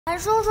韩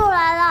叔叔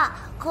来了，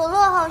可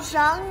乐好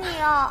想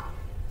你哦。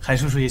韩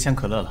叔叔也想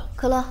可乐了。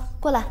可乐，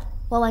过来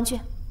玩玩具。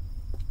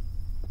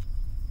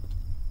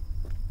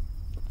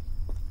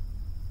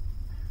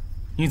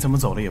你怎么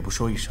走了也不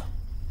说一声？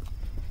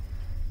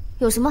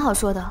有什么好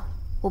说的？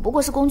我不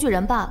过是工具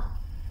人罢了。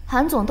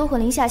韩总都和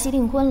林夏曦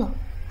订婚了，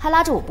还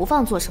拉着我不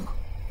放做什么？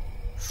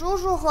叔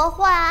叔和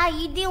坏阿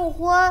姨订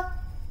婚？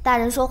大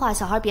人说话，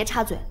小孩别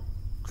插嘴。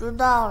知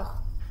道了。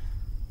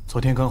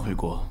昨天刚回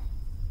国，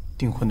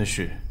订婚的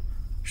事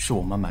是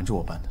我妈瞒着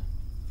我办的，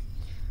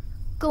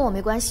跟我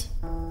没关系。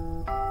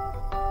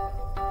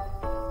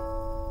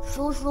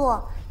叔叔，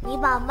你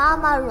把妈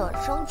妈惹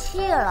生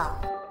气了。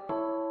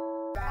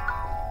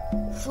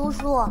叔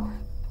叔，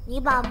你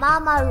把妈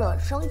妈惹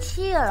生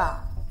气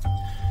了。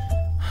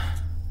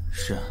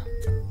是啊。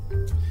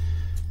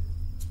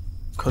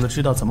可乐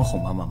知道怎么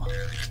哄妈妈吗？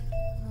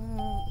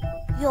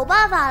有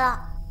办法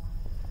了。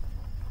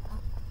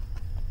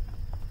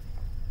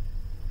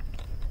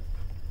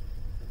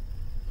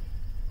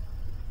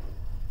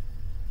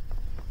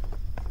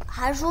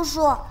韩叔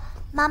叔，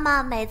妈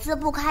妈每次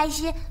不开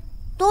心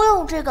都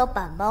用这个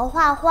本本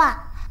画画，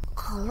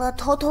可乐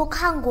偷偷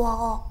看过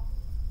哦。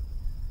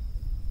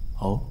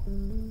哦，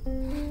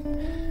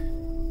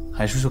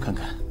韩叔叔看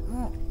看。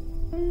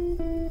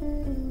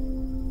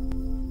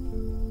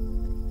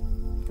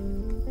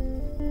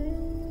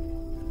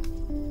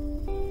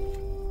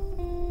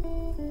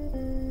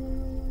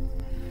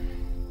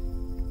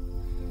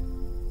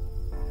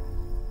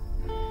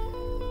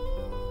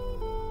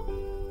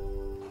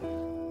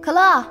可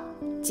乐，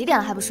几点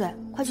了还不睡？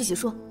快去洗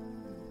漱。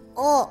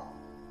哦。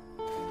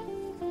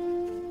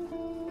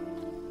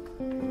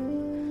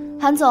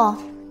韩总，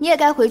你也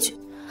该回去。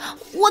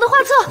我的画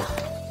册。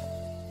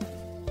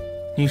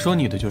你说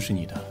你的就是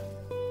你的，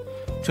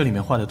这里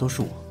面画的都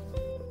是我。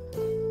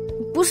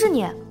不是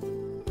你。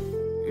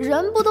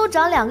人不都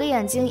长2个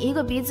眼睛、1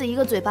个鼻子、1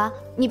个嘴巴？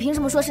你凭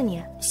什么说是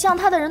你？像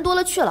他的人多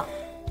了去了。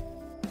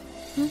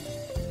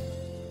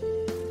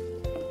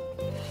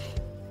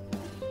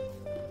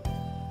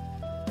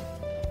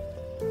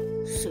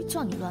谁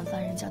叫你乱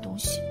翻人家东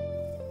西？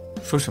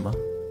说什么？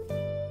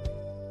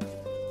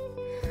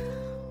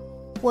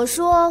我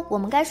说我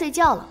们该睡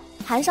觉了，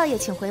韩少爷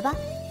请回吧。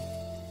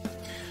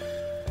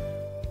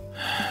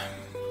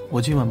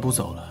我今晚不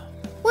走了。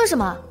为什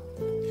么？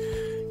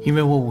因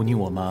为我忤逆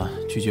我妈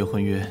拒绝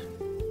婚约，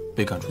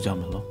被赶出家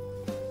门了。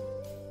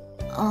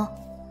哦，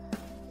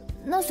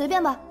那随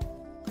便吧，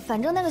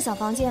反正那个小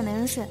房间也没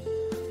人睡。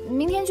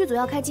明天剧组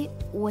要开机，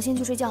我先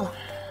去睡觉了。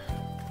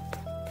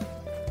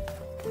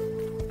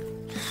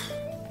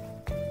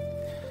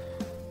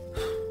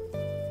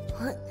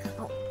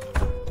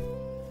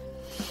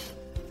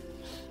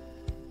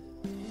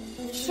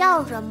你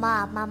笑什么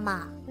啊，妈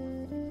妈？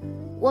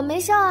我没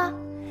笑啊。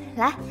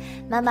来，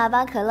妈妈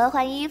帮可乐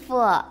换衣服。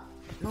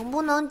能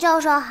不能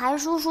叫上韩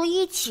叔叔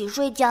一起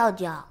睡觉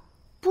觉？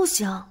不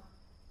行。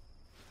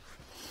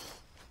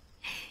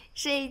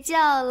睡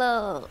觉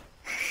喽。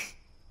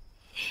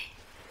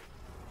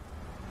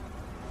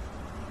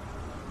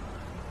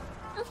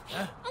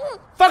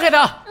放开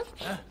他！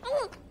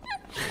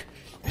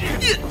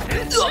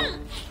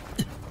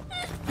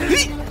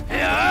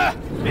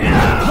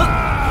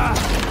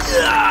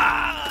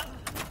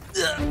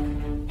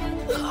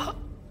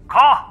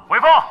好，回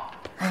放。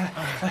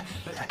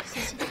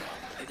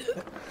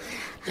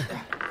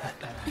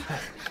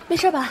没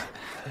事吧？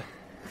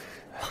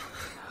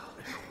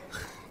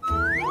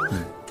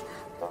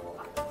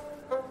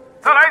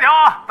再来一条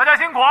啊！大家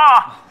辛苦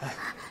啊！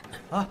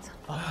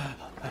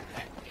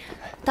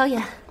导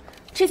演，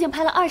这景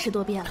拍了20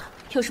多遍了，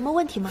有什么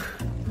问题吗？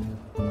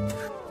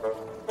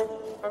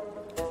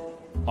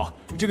哦，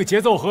这个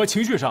节奏和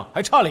情绪上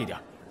还差了一点，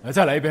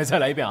再来一遍，再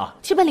来一遍啊！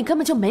剧本里根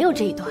本就没有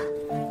这一段。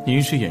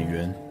您是演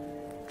员，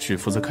只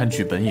负责看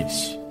剧本演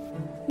戏。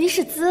您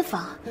是资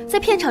方，在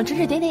片场指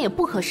指点点也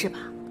不合适吧？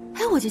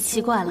哎，我就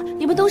奇怪了，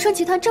你们东升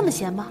集团这么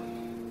闲吗？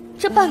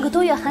这半个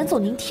多月，韩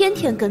总您天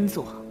天跟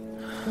组。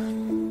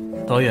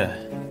导演，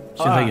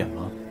现在演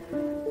吗？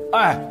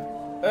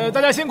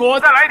大家辛苦，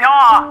再来一条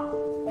啊！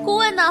顾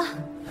问呢？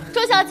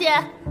周小姐，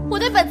我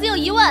对本子有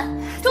疑问。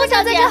周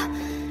小姐，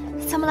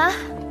怎么了？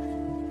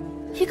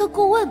一个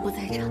顾问不在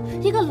这，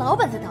一个老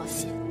板在道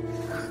谢。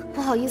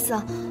不好意思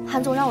啊，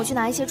韩总让我去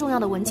拿一些重要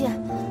的文件。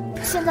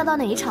现在到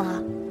哪一场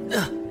了？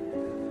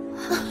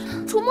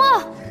楚墨，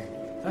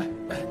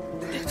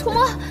楚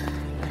墨，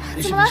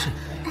怎么了？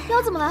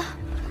腰怎么了？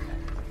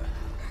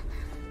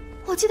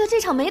我记得这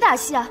场没打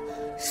戏啊，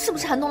是不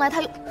是韩东来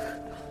他有？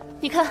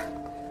你看，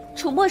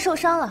楚墨受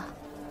伤了，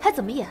还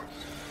怎么演？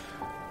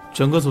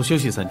整个组休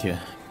息3天。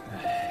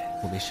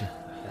我没事。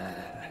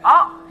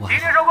好，今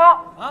天收工。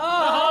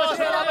好，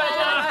谢谢老板，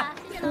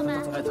谢谢老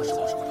板。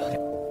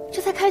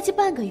这才开机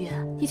半个月，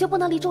你就不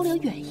能离钟灵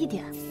远一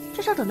点？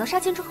至少等到杀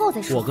青之后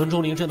再说。我跟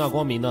钟灵正大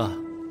光明的，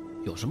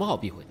有什么好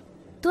避讳的？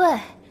对，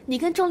你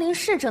跟钟灵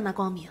是正大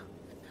光明，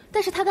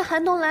但是他跟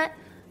韩东来，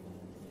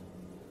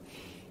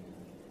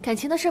感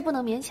情的事不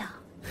能勉强。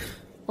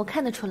我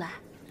看得出来，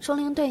钟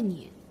灵对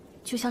你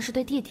就像是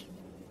对弟弟。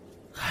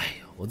哎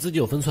呦，我自己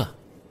有分寸。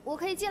我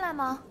可以进来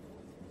吗？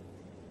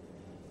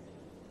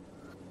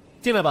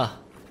进来吧。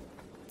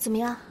怎么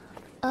样？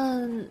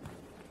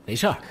没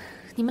事儿。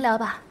你们聊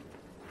吧，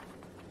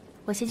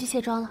我先去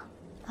卸妆了。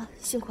啊，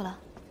辛苦了。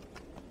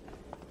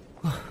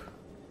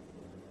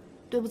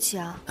对不起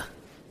啊。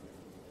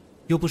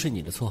又不是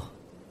你的错。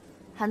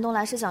韩东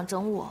来是想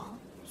整我，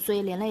所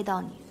以连累到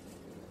你。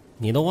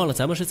你都忘了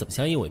咱们是怎么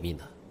相依为命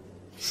的？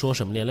说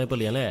什么连累不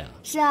连累啊？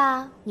是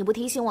啊，你不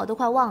提醒我都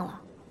快忘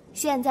了。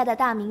现在的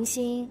大明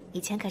星，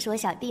以前可是我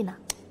小弟呢。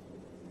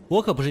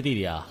我可不是弟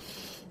弟啊。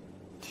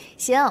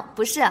行，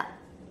不是。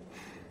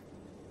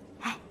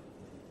哎，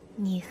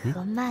你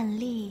和曼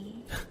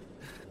丽，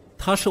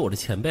他是我的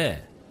前辈，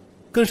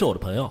更是我的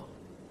朋友。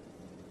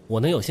我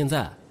能有现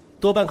在，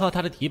多半靠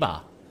他的提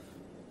拔。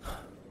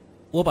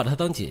我把她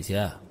当姐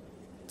姐。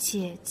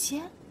姐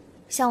姐，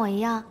像我一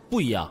样？不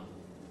一样，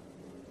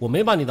我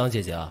没把你当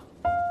姐姐啊。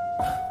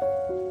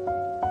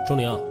钟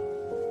灵，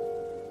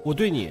我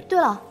对你……对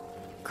了，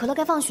可乐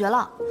该放学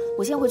了，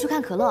我先回去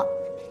看可乐。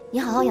你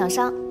好好养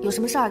伤，有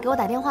什么事儿给我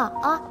打电话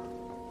啊。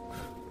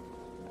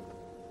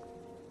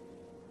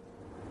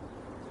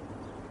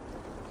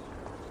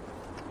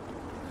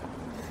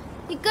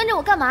你跟着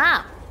我干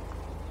嘛？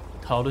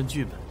讨论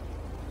剧本。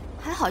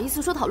还好意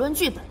思说讨论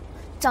剧本，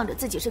仗着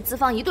自己是资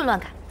方一顿乱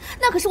改，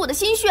那可是我的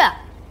心血。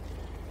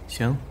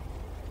行，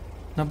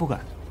那不改。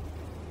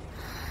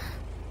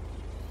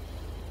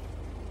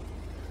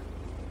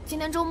今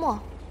天周末，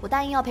我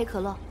答应要陪可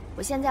乐，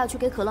我现在要去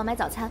给可乐买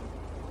早餐。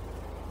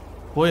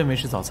我也没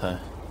吃早餐，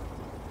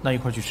那一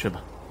块去吃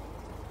吧。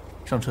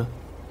上车。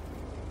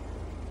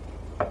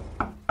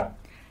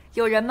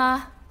有人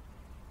吗？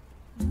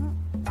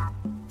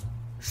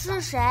是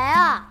谁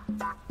啊？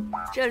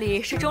这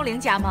里是钟灵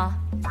家吗？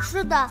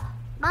是的，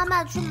妈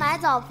妈去买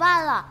早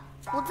饭了，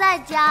不在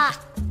家。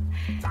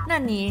那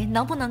你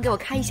能不能给我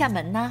开一下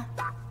门呢？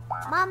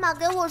妈妈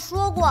给我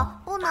说过，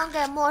不能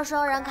给陌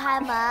生人开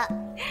门。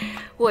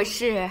我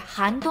是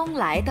韩东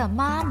来的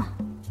妈妈。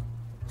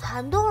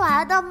韩东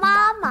来的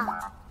妈妈，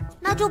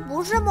那就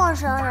不是陌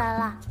生人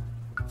了。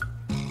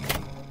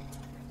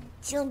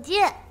请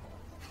进。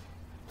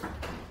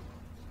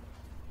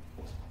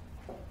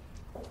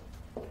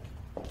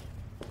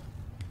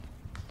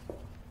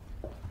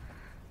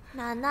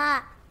奶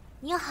奶，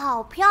你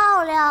好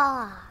漂亮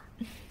啊！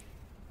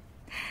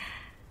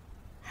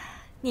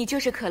你就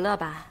是可乐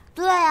吧？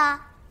对啊。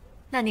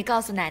那你告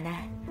诉奶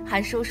奶，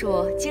韩叔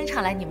叔经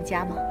常来你们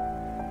家吗？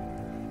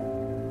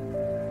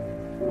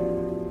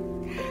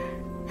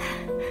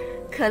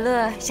可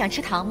乐想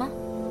吃糖吗？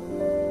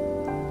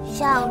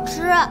想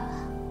吃，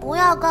不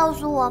要告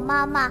诉我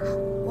妈妈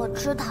我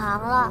吃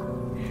糖了。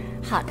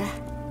好的，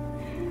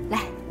来，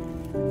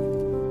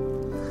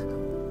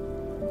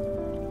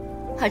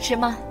好吃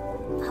吗？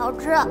好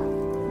吃。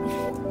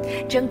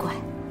真乖。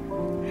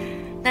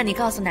那你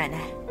告诉奶奶，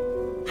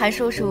韩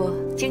叔叔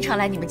经常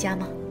来你们家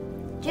吗？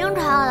经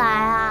常来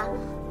啊，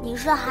你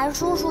是韩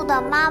叔叔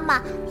的妈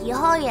妈，以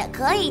后也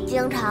可以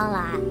经常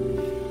来。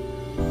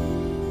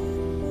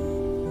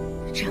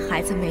这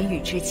孩子眉宇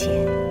之间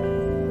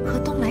和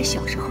东来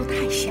小时候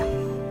太像了。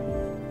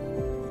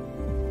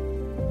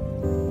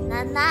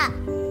奶奶，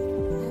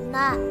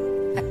奶奶。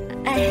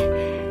哎，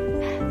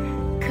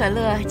可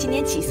乐今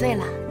年几岁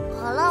了？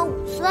可乐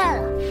5岁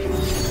了。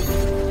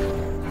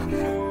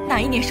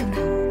哪一年生的？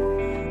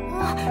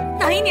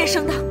哪一年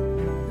生的？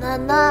奶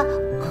奶，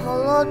可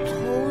乐头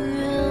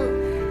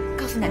晕。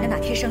告诉奶奶哪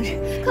天生日，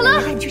可乐，奶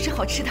奶带你去吃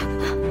好吃的。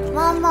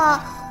妈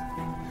妈。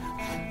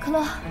可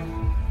乐。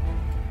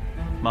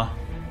妈，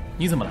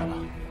你怎么来了？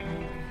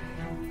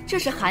这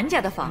是韩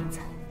家的房子，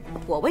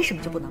我为什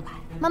么就不能来？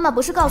妈妈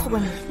不是告诉过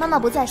你，妈妈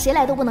不在，谁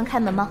来都不能开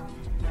门吗？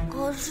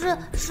可是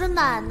是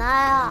奶奶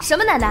啊！什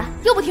么奶奶？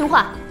又不听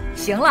话！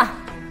行了，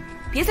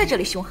别在这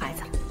里凶孩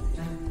子了。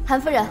韩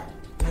夫人，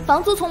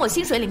房租从我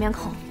薪水里面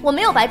扣，我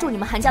没有白住你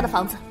们韩家的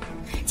房子，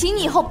请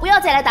你以后不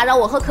要再来打扰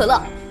我和可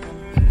乐。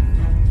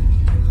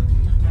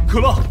可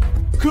乐，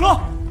可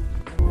乐，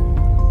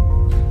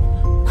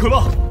可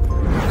乐，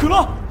可乐，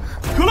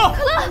可乐，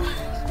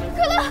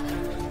可乐，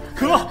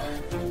可乐，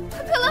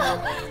可乐，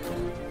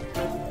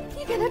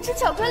你给他吃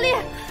巧克力，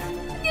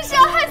你是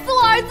要害死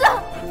我儿子！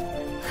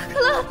可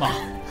乐，妈，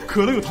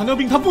可乐有糖尿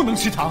病，他不能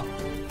吃糖。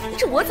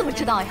这我怎么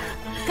知道呀？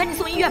赶紧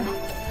送医院吧。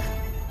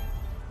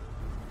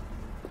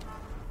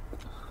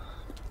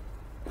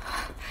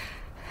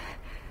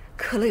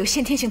可乐有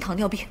先天性糖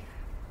尿病，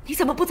你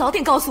怎么不早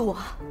点告诉我？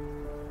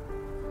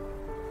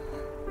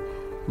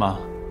妈，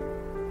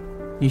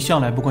你向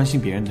来不关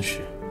心别人的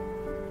事，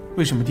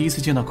为什么第一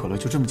次见到可乐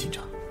就这么紧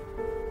张？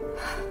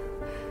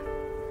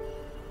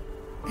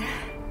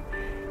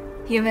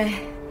因为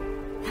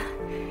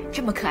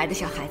这么可爱的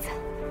小孩子，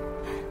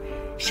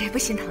谁不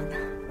心疼呢？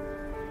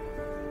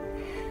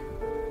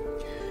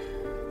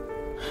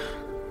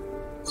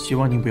希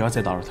望您不要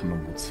再打扰他们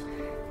母子。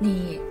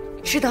你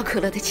知道可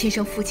乐的亲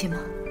生父亲吗？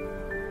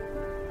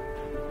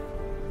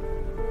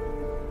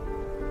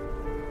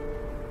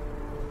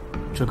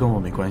这跟我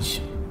没关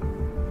系，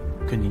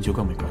跟您就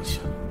更没关系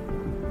了。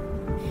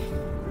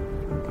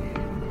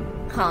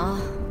好，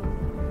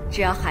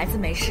只要孩子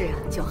没事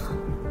就好。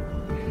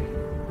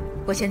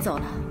我先走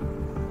了。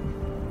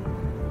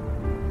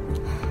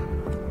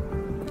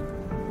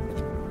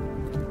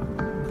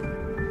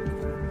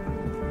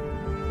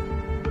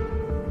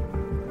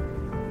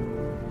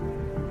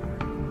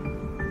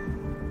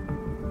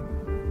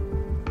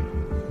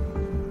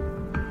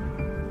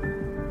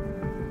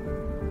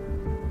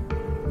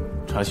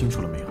查清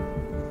楚了没有？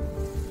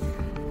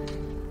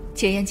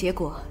检验结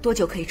果多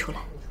久可以出来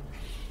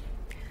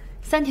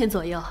？3天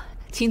左右，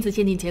亲子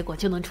鉴定结果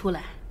就能出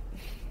来。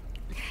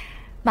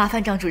麻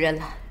烦张主任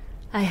了。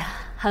哎呀，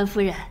韩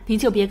夫人，您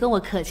就别跟我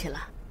客气了。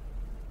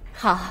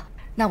好，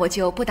那我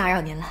就不打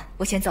扰您了，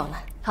我先走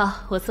了。好，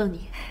我送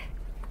你。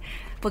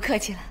不客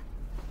气了。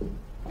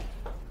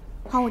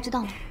好，我知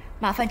道了。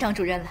麻烦张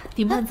主任了。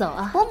你慢走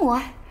啊。伯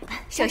母，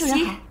小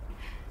西，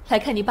来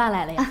看你爸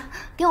来了呀。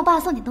给我爸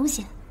送点东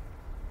西。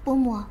伯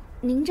母，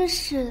您这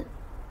是？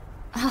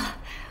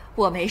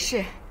我没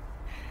事。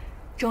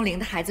钟灵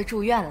的孩子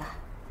住院了，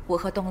我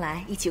和东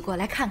来一起过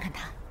来看看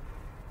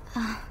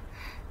他。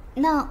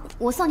那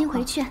我送您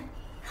回去。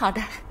好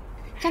的。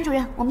张主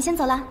任，我们先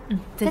走了。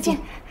再见。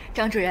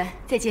张主任，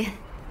再见。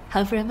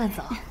韩夫人慢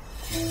走。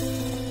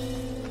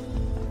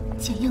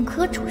检验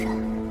科主任，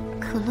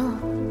可乐，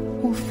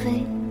莫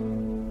非？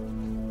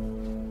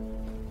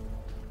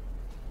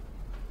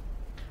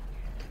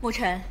沐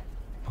晨。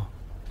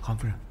韩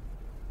夫人。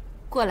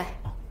过来。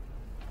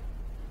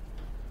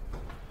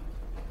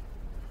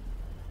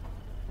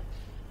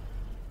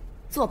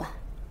坐吧。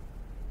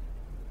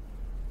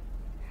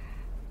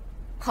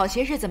好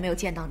些日子没有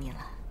见到你了。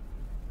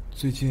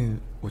最近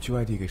我去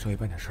外地给少爷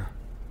办点事儿。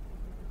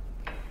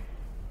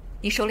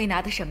你手里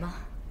拿的什么？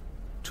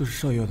这是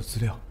少爷要的资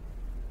料。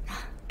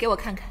给我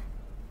看看。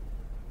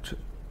这。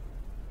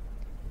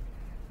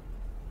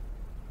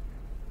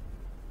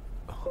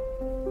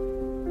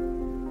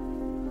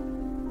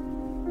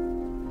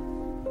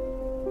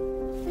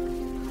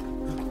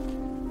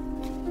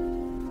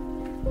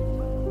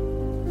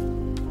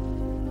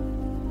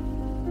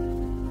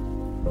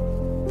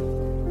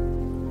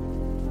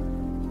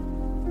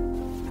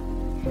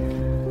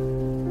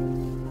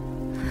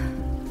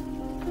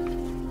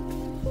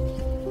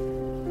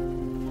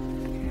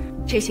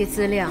这些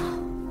资料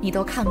你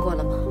都看过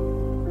了吗？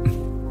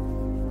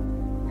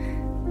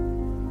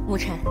沐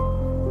晨，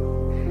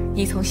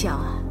你从小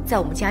在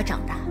我们家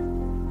长大，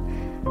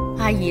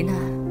阿姨呢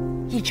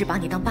一直把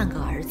你当半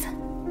个儿子。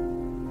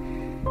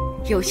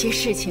有些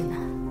事情呢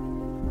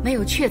没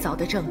有确凿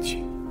的证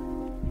据，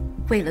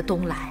为了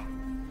东来，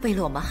为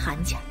了我们韩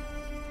家，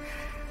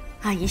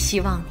阿姨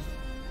希望你。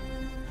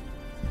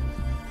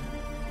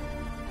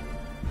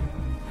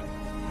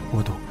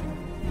我懂，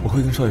我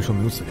会跟少爷说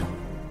没有资料。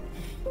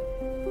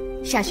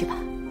下去吧。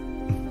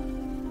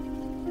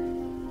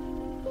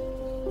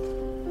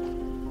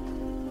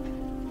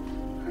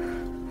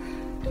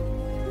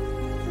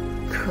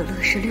可乐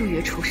是6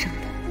月出生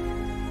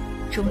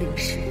的，钟灵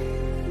是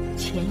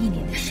前1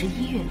年的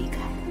11月离开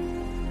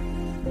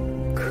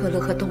的。可乐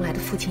和东来的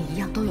父亲一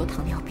样都有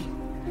糖尿病，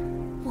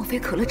莫非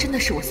可乐真的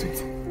是我孙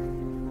子？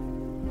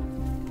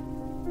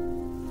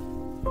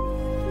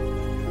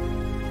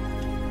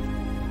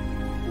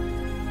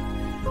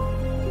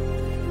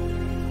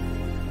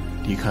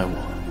离开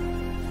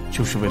我，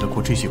就是为了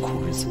过这些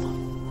苦日子吗？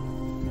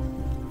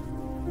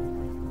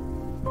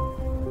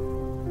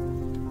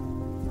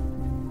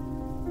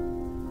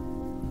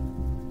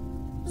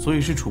所以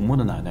是楚墨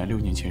的奶奶6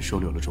年前收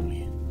留了钟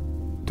灵。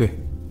对，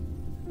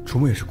楚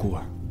墨也是孤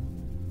儿，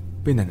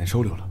被奶奶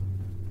收留了，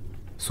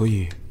所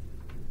以，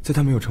在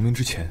他没有成名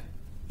之前，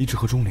一直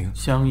和钟灵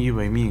相依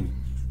为命。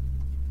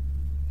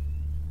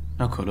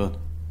那可乐呢？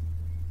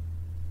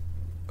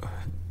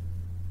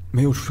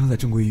没有出生在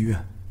正规医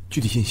院。具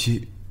体信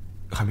息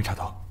还没查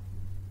到。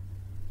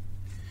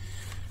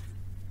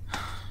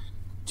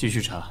继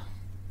续查。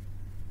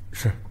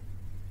是。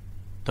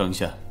等一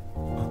下，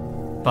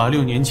把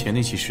6年前那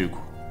起事故，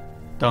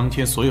当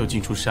天所有进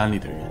出山里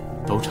的人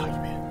都查一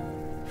遍。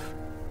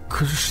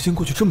可是时间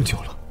过去这么久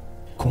了，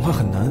恐怕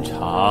很难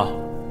查。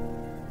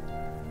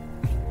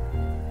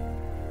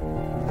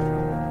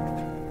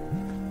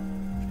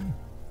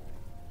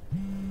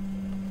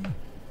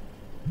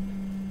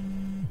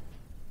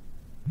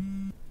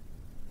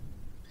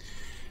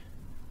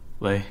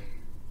喂，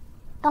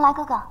东来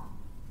哥哥，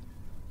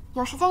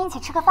有时间一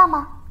起吃个饭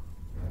吗？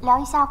聊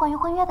一下关于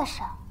婚约的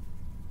事。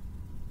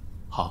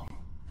好，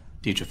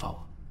地址发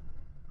我。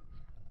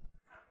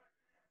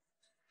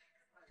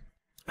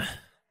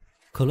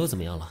可乐怎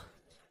么样了？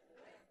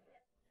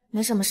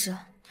没什么事，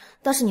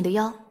倒是你的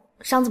腰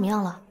伤怎么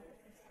样了？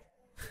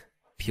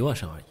皮外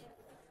伤而已。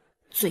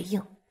嘴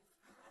硬，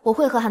我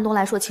会和韩东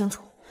来说清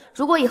楚，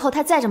如果以后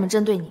他再这么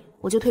针对你，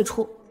我就退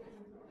出。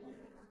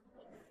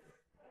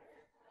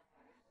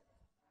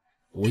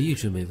我一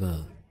直没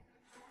问，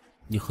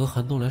你和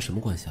韩东来什么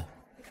关系啊？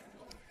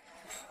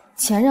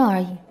前任而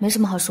已，没什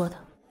么好说的。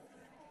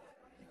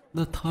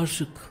那他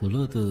是可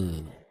乐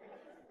的，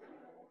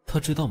他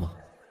知道吗？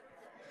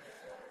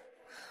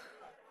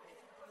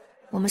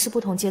我们是不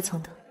同阶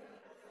层的，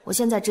我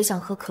现在只想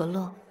喝可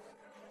乐，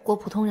过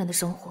普通人的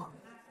生活。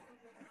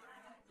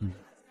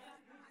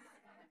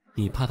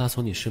你怕他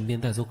从你身边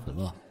带走可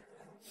乐，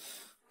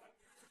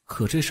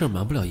可这事儿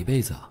瞒不了一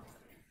辈子啊。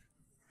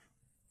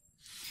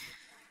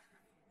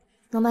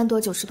能瞒多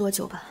久是多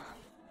久吧。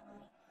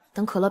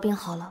等可乐病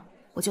好了，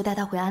我就带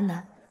他回安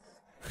南。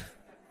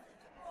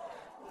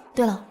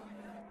对了，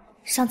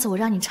上次我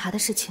让你查的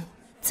事情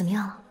怎么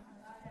样了？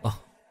哦，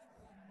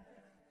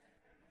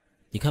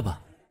你看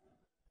吧，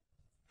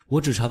我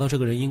只查到这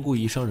个人因故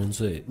意伤人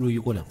罪入狱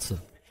过2次，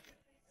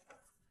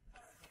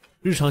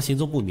日常行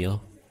踪不明，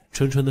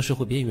纯纯的社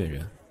会边缘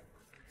人。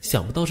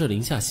想不到这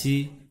林夏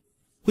曦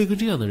会跟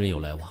这样的人有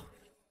来往。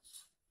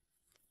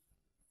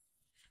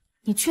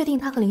你确定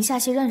他和林夏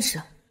曦认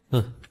识？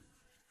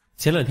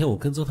前2天我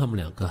跟踪他们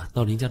2个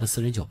到林家的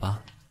私人酒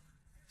吧。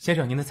先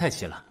生，您的菜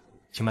齐了，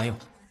请慢用。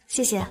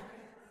谢谢。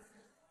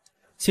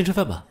先吃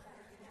饭吧。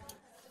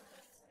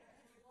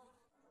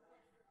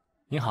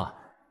您好，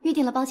预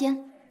定了包间，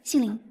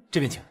姓林，这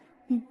边请。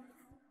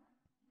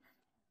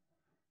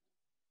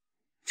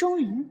钟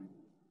灵。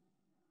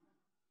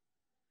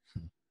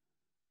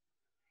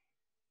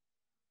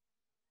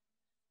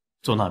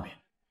坐那边。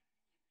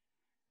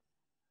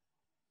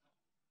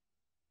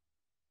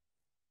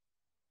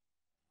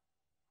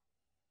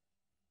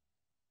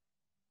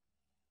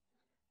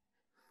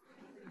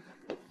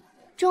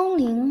钟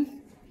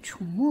灵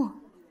楚墨，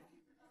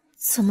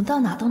怎么到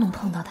哪都能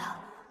碰到他？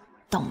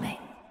倒霉。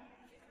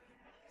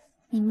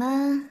你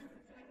们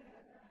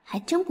还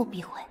真不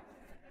避讳。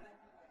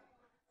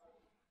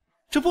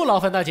这不劳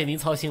烦大姐您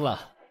操心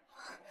了。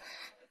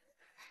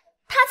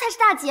她才是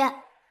大姐。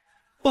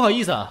不好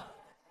意思啊，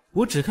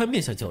我只看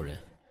面相叫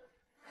人。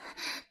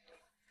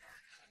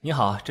您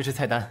好，这是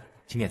菜单，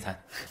请点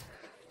餐。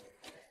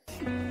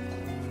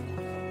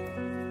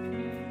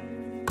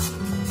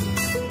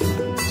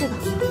这个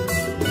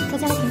再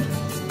加个甜品，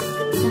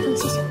麻烦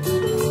谢谢。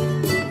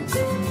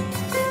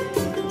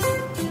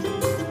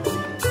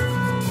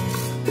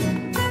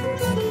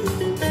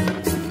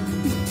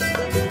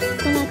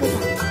东来哥哥，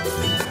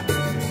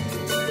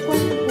关于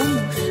伯母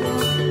说，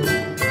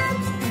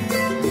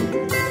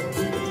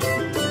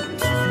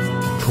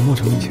楚墨成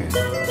名前，可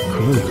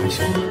乐也还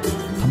小，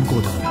他们过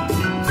得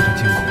非常艰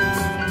苦。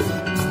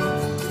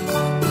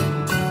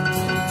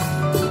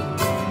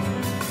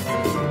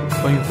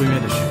关于婚约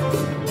的事，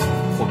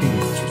我并没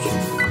有拒绝。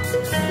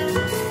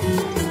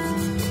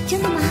真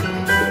的吗？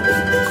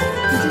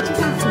你就知道。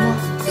怎么？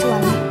吃完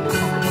了？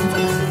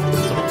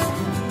走吧。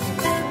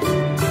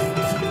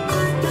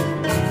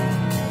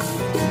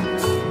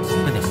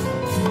慢点。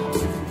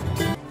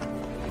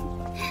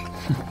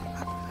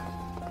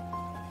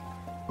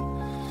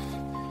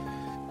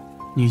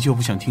你就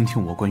不想听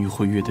听我关于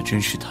婚约的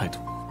真实态度？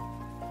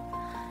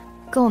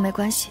跟我没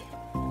关系。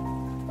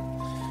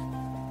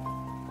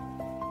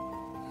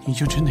你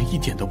就真的一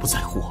点都不在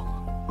乎我吗？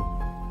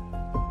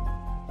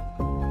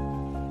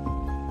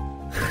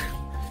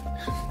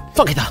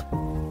放开他！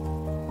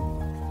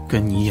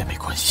跟你也没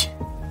关系。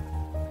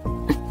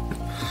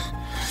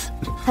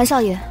韩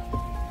少爷，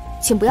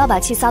请不要把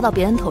气撒到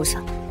别人头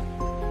上。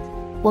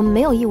我们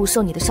没有义务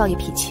受你的少爷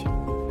脾气。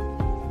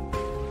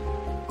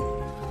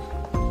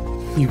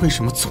你为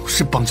什么总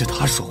是帮着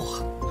他说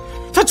话？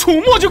他楚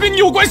墨就跟你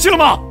有关系了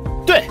吗？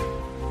对，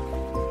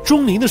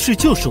钟灵的事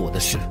就是我的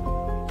事，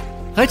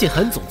还请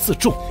韩总自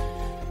重，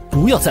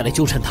不要再来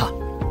纠缠他。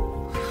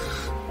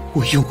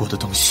我用过的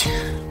东西，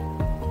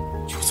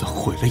就算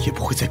毁了也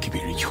不会再给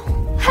别人用。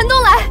韩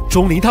东来，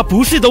钟灵他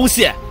不是东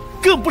西，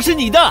更不是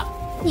你的。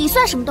你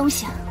算什么东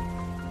西啊？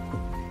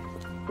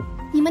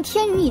你们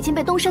天宇已经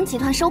被东升集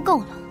团收购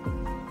了，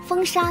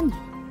封杀你，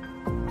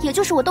也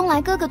就是我东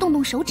来哥哥动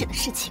动手指的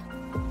事情。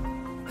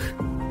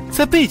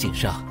在背景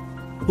上，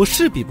我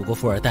是比不过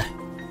富二代，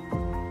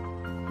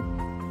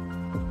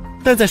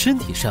但在身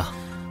体上，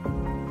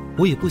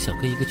我也不想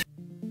跟一个。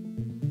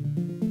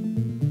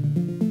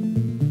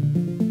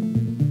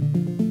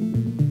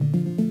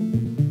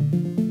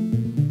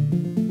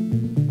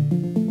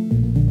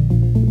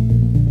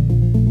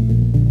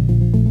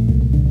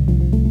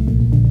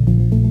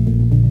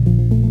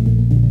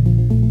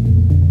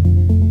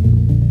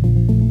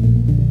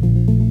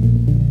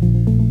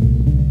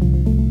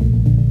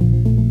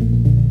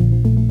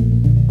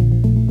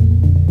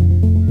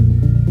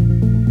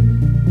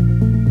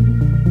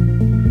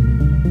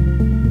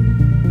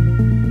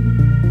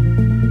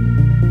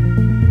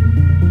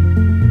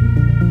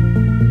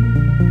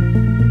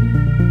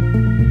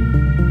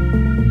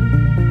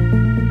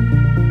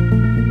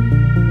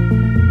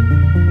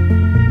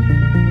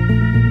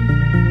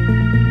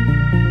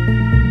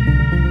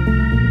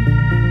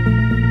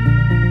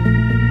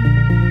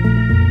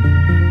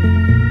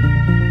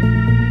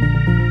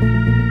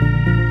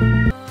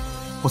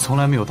从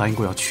来没有答应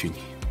过要娶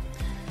你，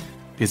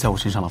别在我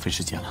身上浪费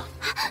时间了。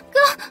哥，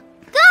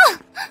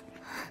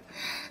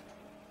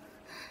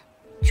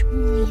钟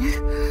灵，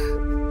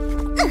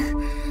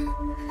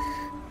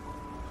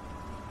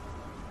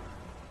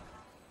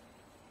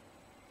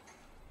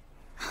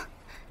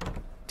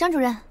张主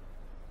任，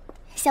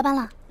下班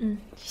了。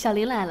小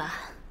林来了，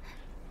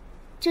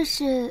这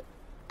是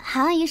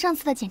韩阿姨上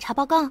次的检查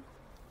报告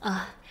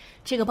啊，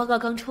这个报告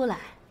刚出来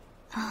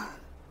啊。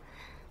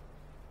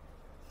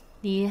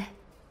你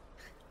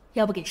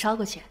要不给捎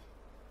过去？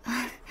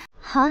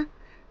好啊。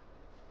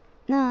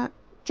那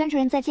张主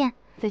任再见。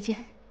再见。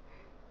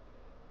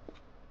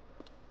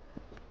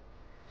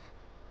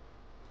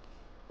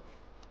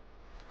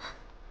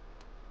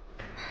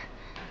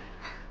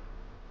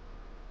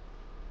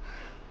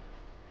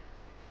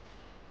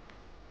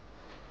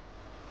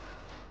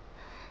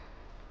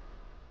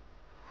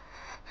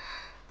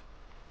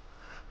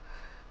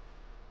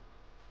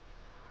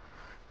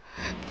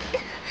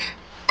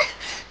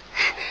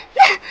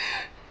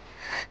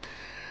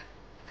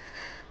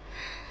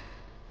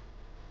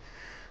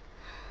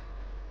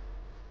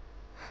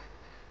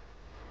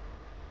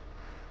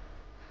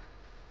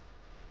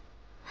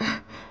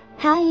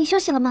韩阿姨休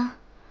息了吗？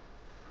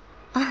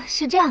啊，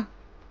是这样，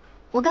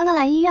我刚刚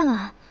来医院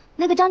了，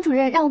那个张主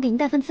任让我给您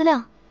带份资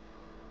料。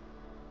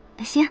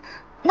行，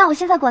那我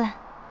现在过来。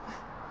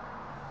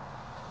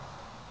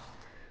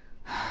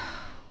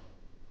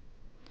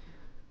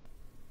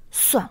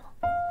算了，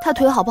他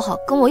腿好不好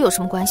跟我有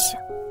什么关系？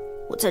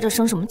我在这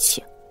生什么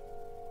气？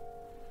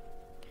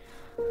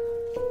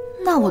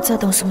那我在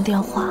等什么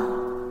电话？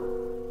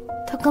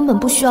他根本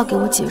不需要给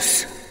我解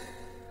释。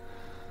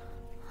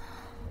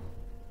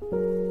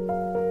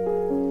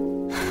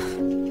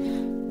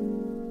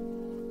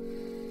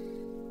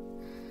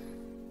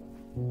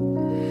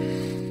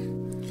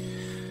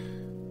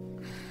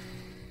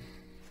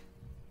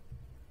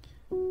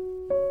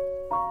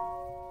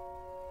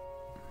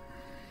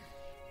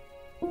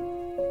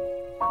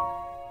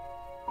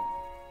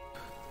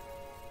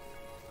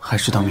还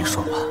是当面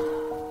说吧。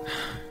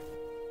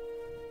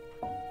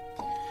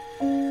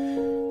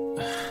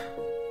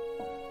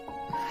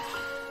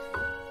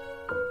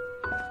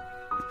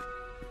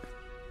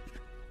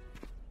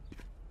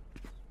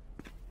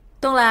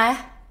东来，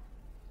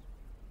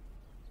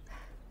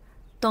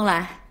东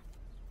来，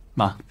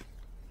妈，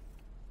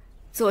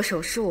做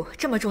手术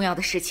这么重要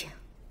的事情，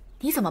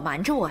你怎么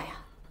瞒着我呀？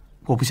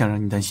我不想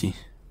让你担心，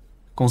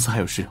公司还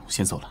有事，我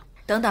先走了。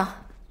等等，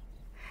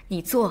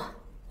你做，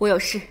我有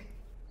事。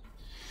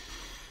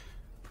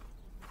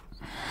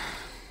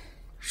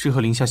是和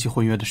林夏曦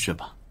婚约的事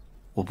吧？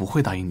我不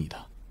会答应你的。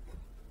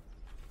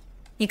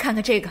你看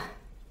看这个。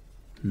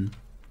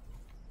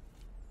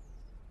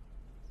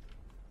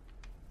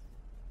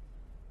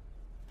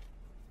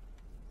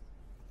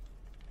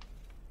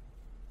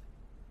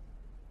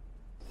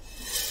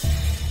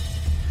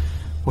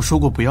我说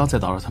过不要再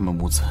打扰他们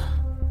母子。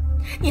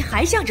你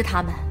还向着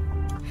他们？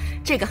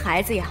这个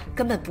孩子呀，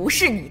根本不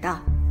是你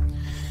的。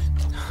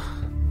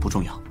不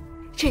重要。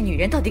这女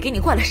人到底给你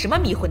灌了什么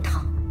迷魂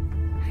汤？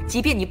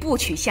即便你不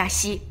娶夏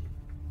曦，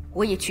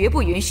我也绝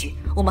不允许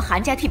我们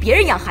韩家替别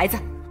人养孩子。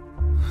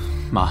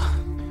妈，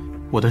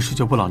我的事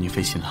就不劳你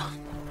费心了。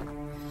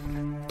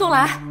东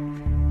来，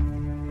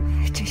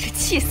真是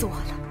气死我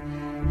了。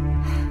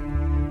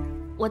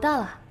我到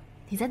了，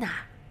你在哪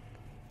儿？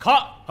看，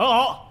很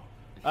好。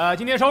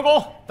今天收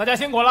工，大家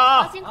辛苦了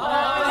啊！辛苦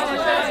了，辛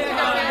苦了，谢谢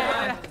导演，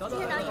谢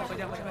谢导演，回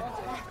见，回见。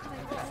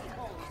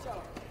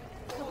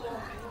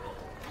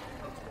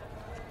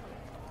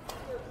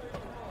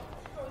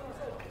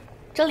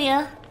钟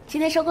灵，今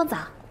天收工早，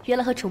约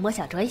了和楚墨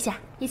小酌一下，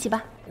一起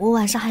吧。我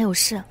晚上还有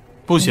事，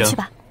不行。你去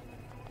吧。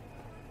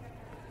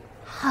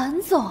韩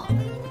总，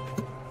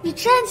你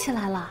站起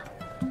来了，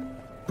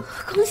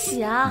恭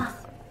喜啊！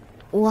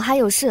我还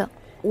有事，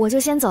我就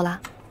先走了，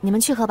你们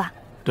去喝吧。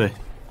对，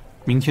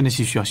明天的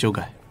戏需要修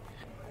改，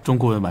钟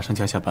顾问晚上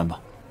加下班吧。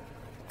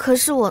可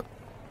是我……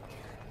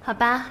好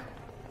吧，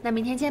那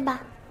明天见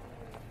吧。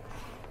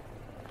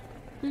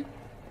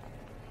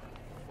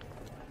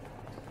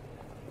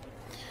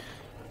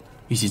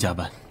一起加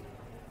班。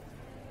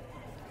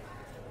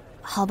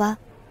好吧，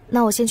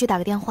那我先去打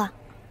个电话。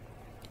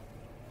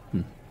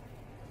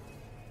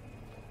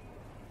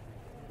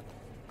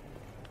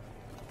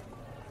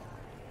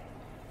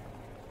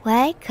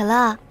喂，可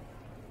乐，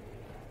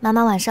妈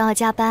妈晚上要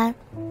加班，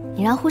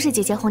你让护士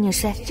姐姐哄你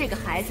睡。这个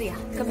孩子呀，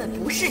根本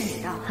不是你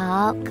的。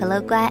好，可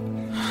乐乖，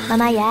妈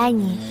妈也爱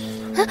你。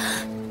啊，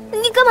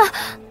你干嘛？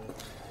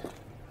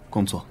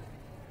工作。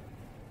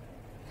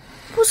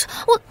不是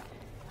我，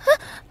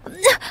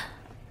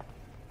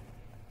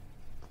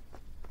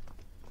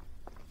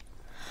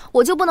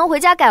我就不能回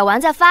家改完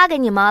再发给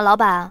你吗，老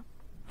板？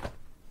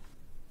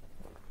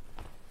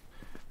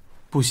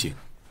不行，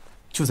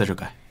就在这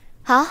改。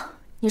好，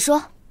你说，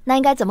那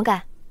应该怎么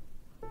改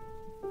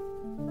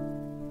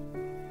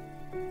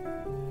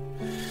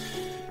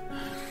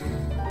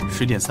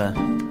？10:3，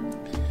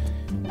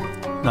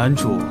男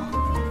主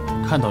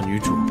看到女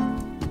主，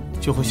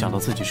就会想到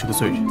自己是个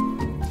罪人。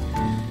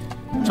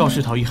肇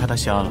事逃逸害他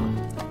瞎了，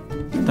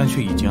但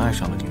却已经爱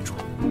上了女主。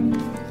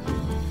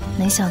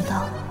没想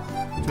到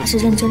他是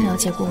认真了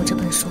解过我这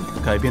本书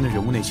的。改编的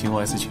人物内情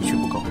OS 情绪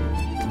不够，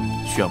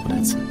需要补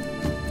台词。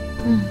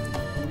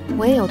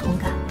我也有同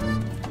感，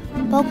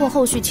包括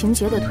后续情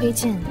节的推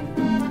进，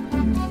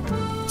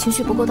情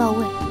绪不够到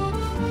位。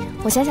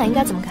我想想应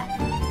该怎么改。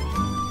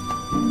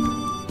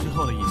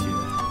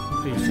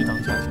可以适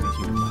当加进内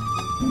心独白。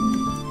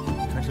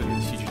看这里的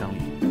戏剧张力，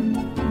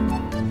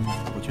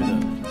我觉得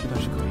这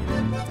段是可以的。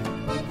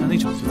那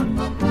场戏怎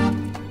么样？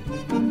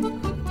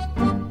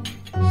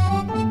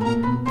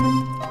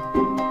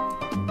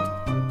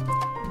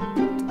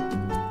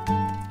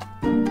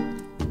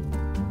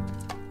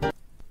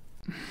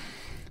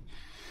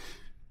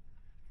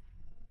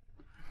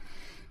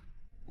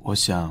我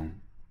想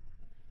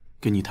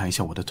跟你谈一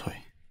下我的腿。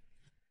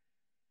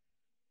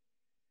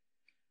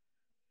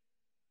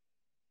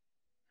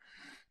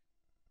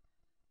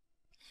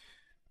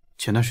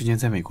前段时间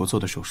在美国做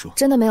的手术，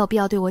真的没有必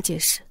要对我解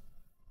释。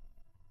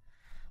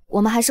我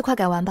们还是快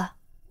改完吧，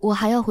我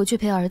还要回去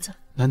陪儿子。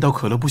难道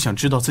可乐不想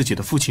知道自己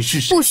的父亲是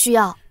谁？不需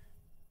要，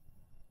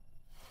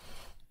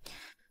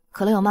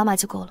可乐有妈妈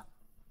就够了。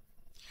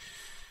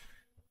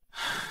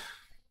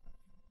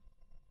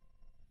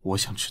我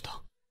想知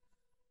道。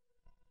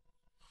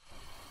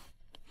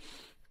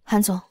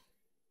韩总，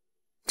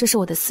这是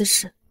我的私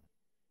事。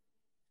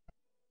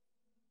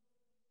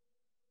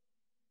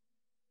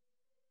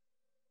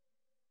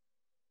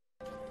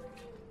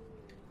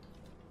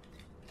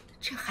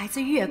这孩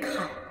子越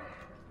看，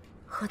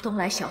和东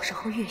来小时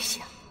候越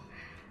像。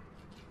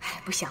哎，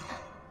不想了，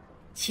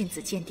亲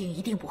子鉴定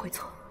一定不会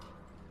错。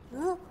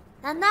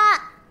奶奶，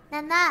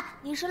奶奶，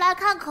你是来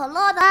看可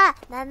乐的？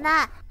奶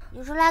奶，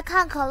你是来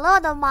看可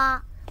乐的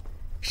吗？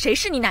谁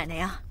是你奶奶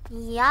呀？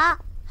你呀，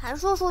韩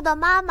叔叔的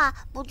妈妈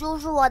不就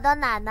是我的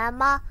奶奶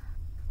吗？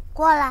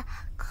过来，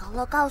可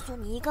乐告诉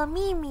你一个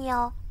秘密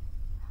哦，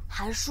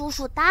韩叔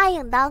叔答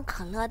应当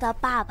可乐的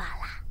爸爸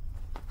啦。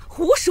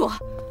胡说！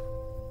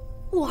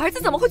我儿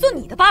子怎么会做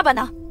你的爸爸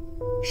呢？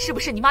是不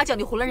是你妈叫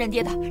你囫囵认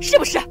爹的？是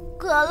不是？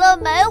可乐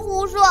没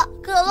胡说，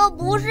可乐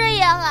不是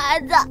野孩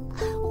子。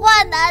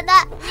坏奶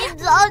奶，你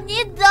走，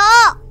你走！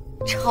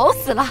吵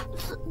死了！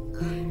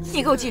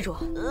你给我记住，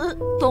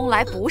东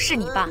来不是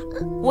你爸，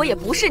我也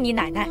不是你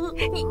奶奶。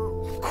你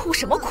哭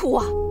什么哭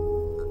啊？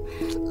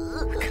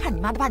看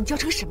你妈都把你教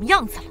成什么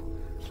样子了！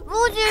不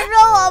许说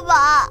我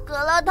爸，可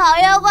乐讨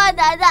厌坏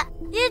奶奶。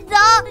你走，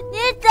你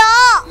走！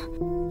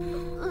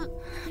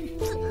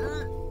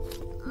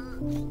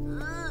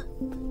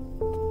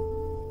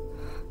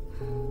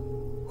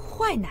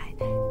坏奶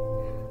奶，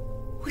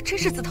我真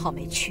是自讨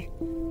没趣。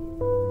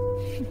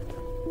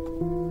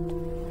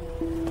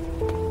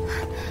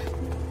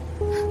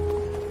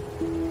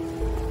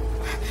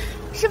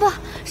师傅，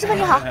师傅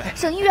你好，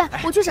省医院，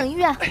我去省医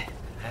院。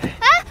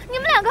哎，你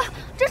们两个，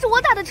这是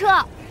我打的车。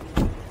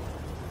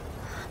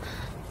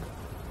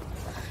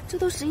这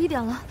都11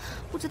点了，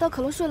不知道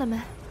可乐睡了没？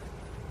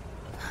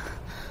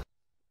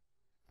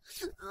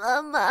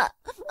妈妈，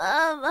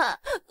妈妈，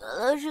可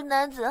乐是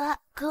男子汉，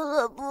可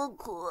乐不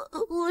哭。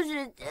护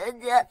士姐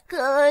姐，可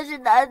乐是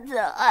男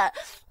子汉，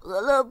可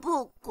乐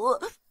不哭。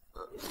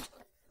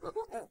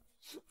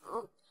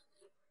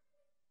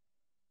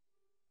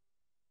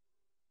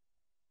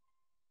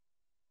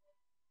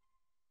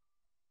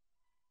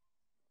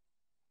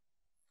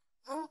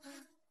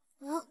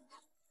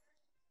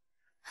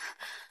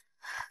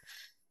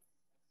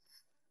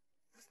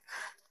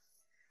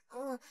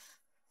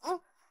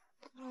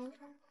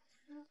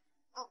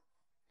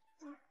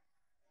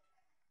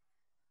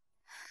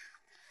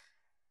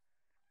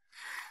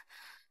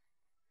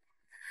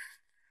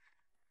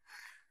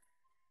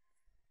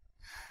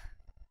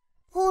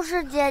护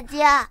士姐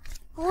姐，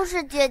护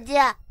士姐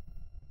姐，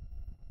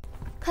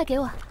快给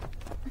我！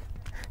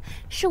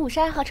是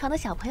52号床的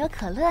小朋友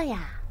可乐呀。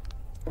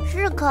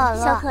是可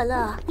乐。小可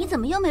乐，你怎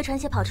么又没穿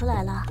鞋跑出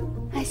来了？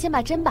哎，先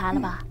把针拔了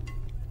吧，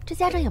这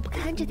家长也不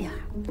看着点儿。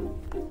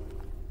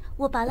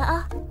我拔了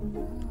啊。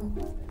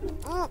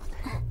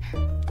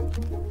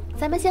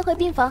咱们先回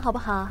病房好不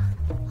好？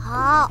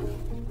好。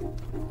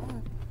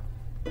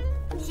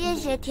谢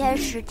谢天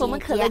使姐姐。我们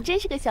可乐真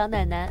是个小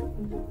奶奶。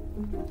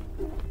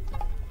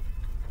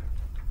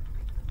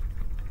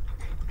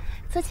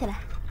坐起来。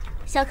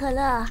小可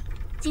乐，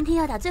今天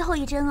要打最后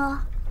一针哦。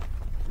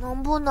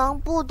能不能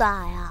不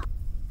打呀？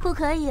不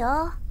可以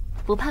哦。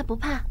不怕不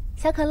怕。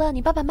小可乐，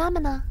你爸爸妈妈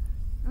呢？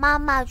妈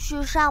妈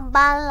去上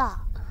班了。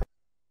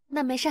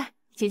那没事儿，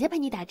姐姐陪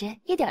你打针，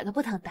一点都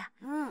不疼的。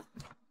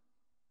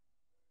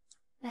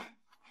来，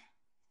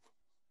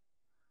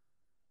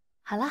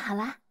好啦好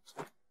啦。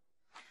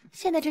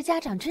现在这家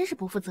长真是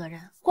不负责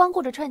任，光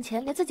顾着赚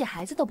钱，连自己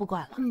孩子都不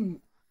管了。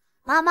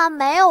妈妈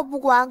没有不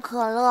管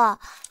可乐，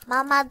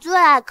妈妈最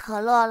爱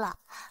可乐了。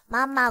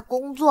妈妈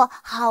工作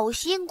好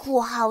辛苦，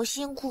好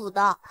辛苦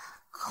的。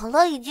可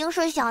乐已经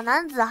是小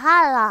男子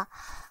汉了，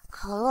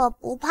可乐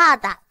不怕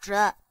打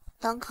针。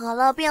等可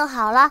乐病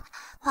好了，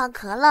换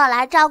可乐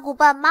来照顾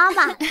笨妈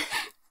妈。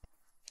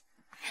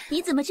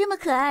你怎么这么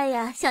可爱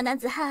呀，小男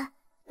子汉？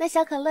那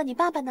小可乐，你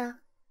爸爸呢？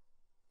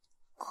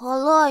可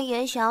乐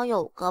也想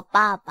有个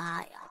爸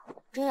爸呀，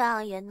这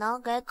样也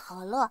能给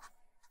可乐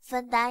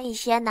分担一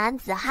些男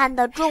子汉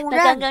的重任。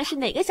那刚刚是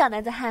哪个小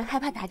男子汉害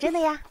怕打针的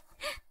呀？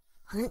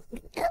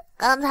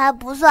刚才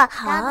不算，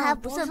好，刚才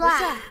不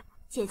算。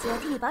姐姐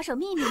替你保守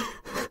秘密。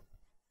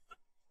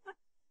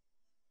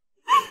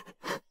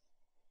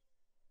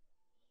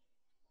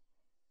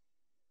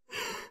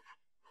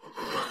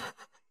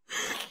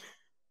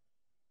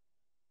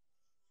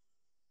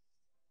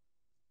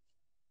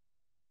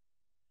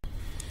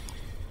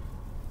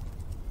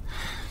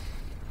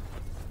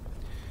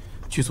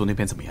剧组那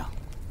边怎么样？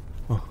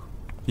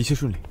一切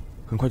顺利，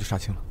很快就杀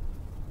青了。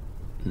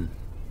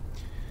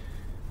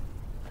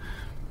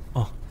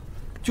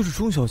就是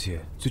钟小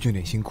姐最近有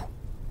点辛苦，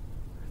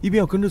一边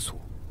要跟着组，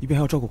一边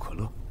还要照顾可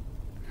乐。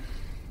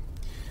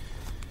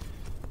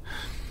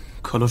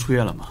可乐出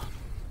院了吗？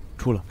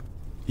出了，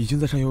已经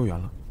在上幼儿园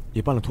了，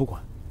也办了托管。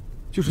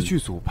就是剧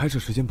组拍摄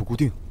时间不固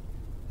定，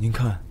您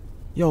看，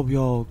要不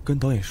要跟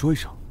导演说一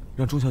声，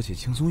让钟小姐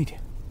轻松一点？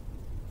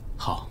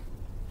好，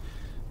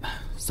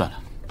算了，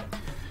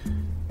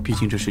毕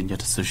竟这是人家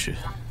的私事。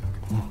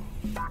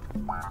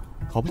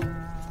好吧。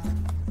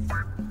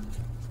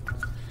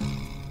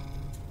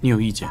你有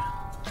意见？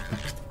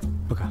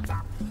不敢，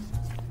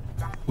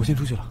我先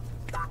出去了。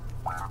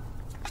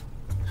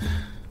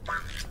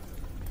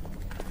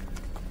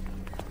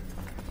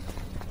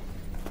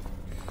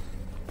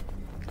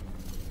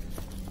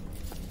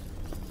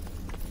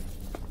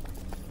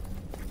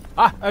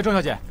钟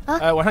小姐，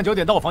晚上9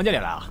点到我房间里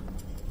来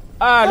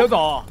啊！刘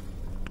总，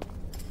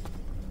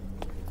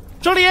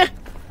钟离，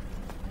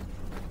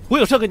我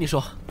有事跟你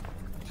说。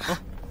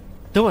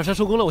等晚上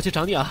收工了，我去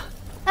找你啊。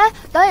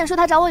导演说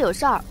他找我有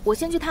事儿，我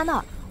先去他那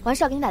儿，完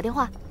事儿给你打电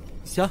话。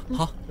行，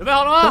好，准备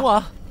好了吗？等我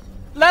啊。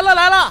来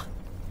了。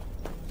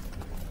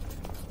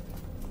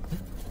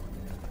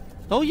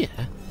导演。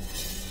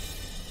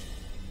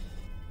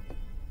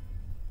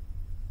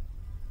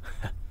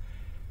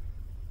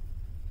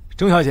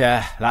钟小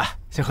姐，来，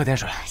先喝点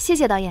水。谢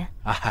谢导演。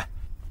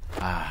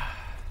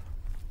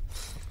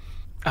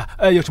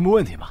有什么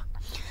问题吗？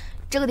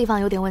这个地方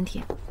有点问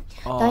题。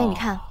导演，你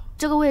看，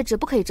这个位置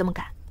不可以这么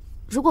改。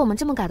如果我们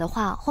这么改的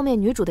话，后面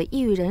女主的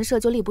抑郁人设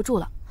就立不住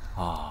了。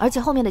而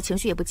且后面的情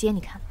绪也不接。你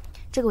看，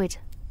这个位置。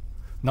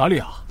哪里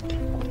啊？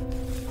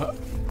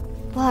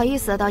不好意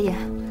思啊，导演，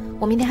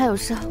我明天还有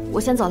事，我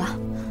先走了。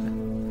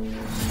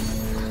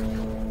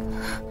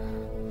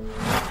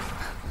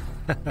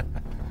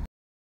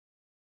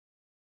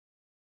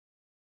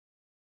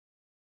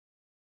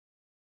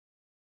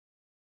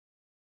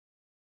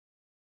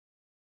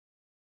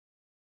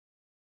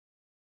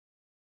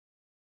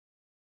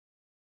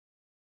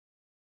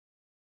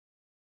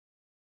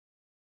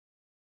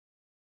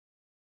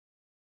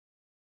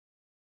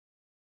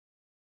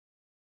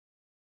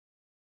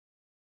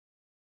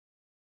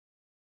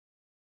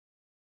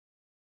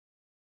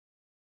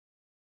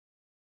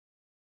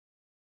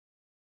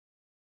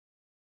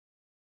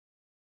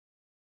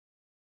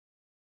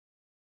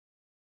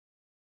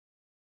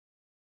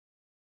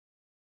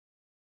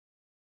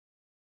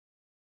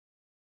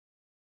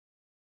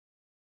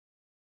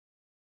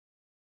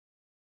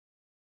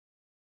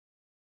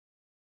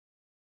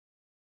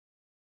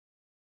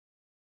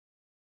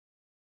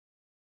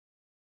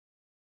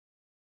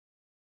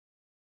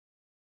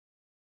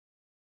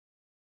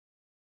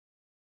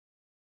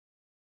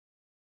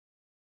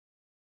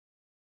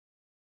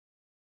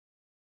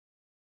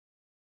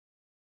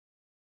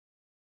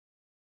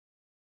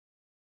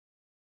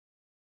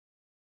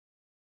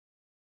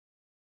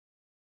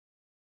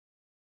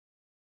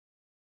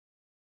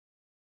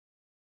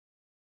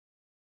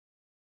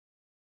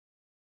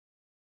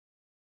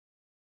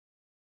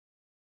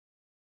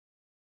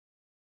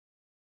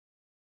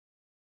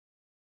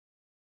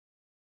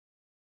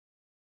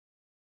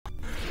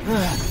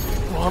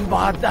王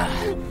八蛋！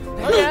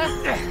导演，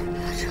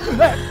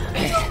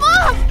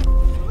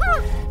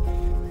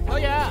导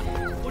演，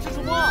我是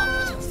楚墨。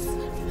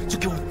就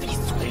给我闭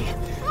嘴！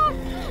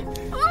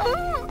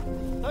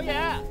导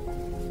演，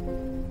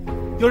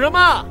有人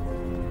吗？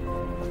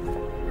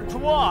楚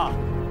墨，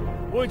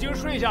我已经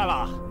睡下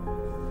了，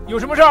有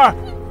什么事儿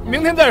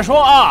明天再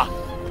说啊。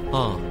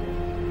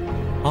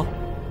好。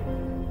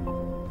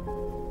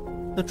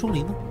那钟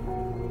离呢？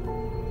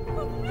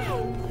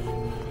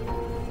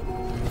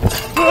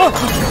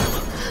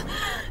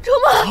楚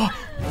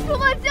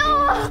墨，救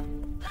我！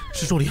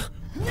是钟离，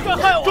你敢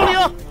害我！钟离！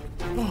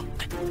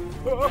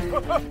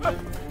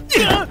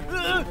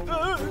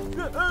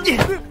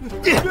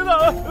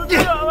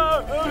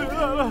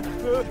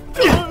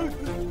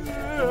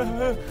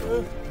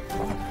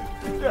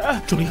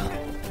钟离，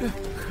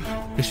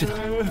没事的，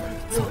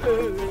走，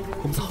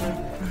我们走。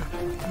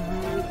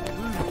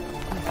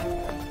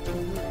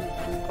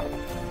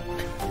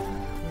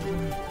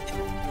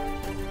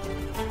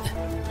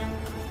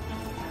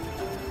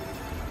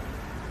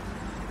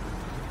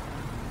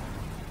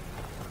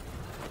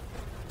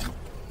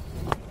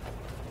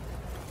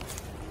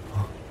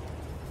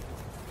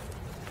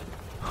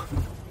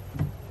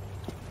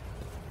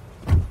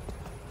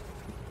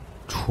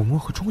楚墨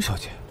和钟小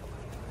姐，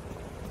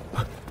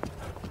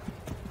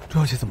钟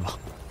小姐怎么了？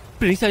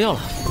被人下药了。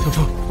上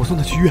车，我送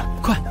她去医院，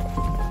快！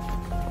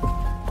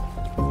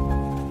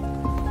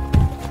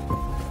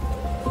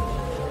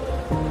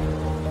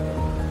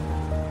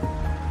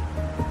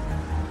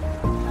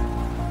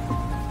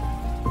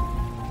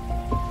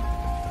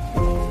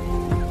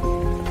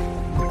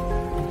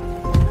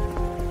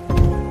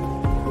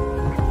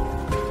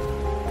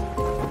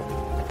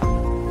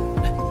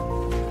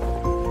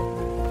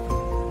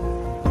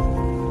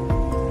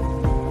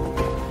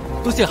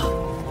多谢啊。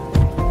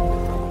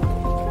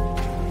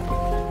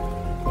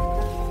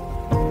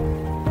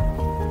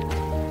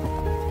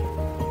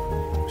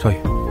少爷，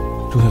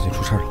钟小姐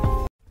出事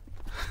了。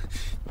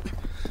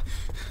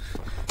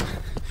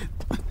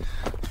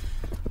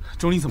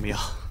钟离怎么样？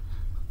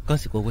刚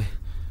洗过胃，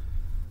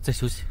在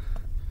休息。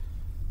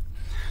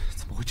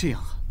怎么会这样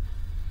啊？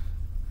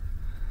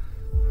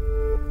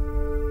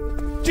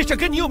这事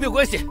跟你有没有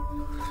关系？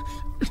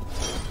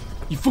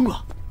你疯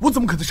了！我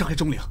怎么可能伤害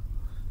钟灵？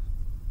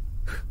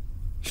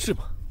是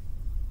吗？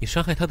你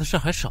伤害他的事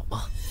还少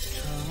吗？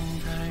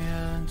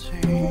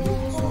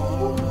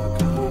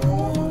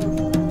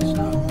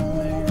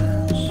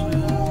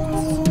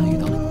遇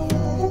到了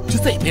你，就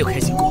再也没有开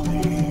心过。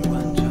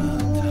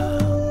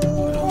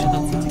知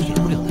道自己给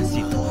不了他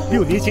幸福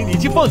，6年前你已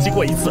经放弃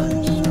过一次，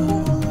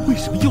为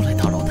什么又来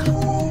打扰他？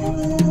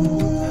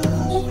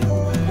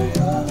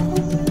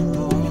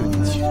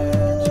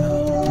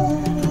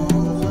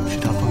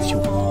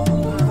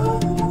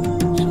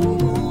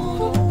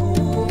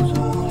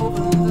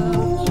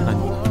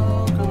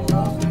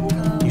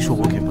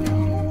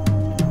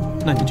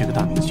那你这个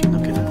大明星能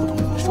给咱普通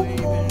人的说？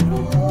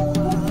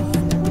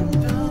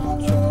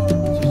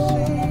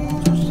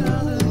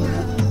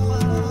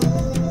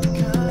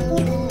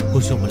或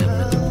许我们2个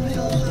人都不配。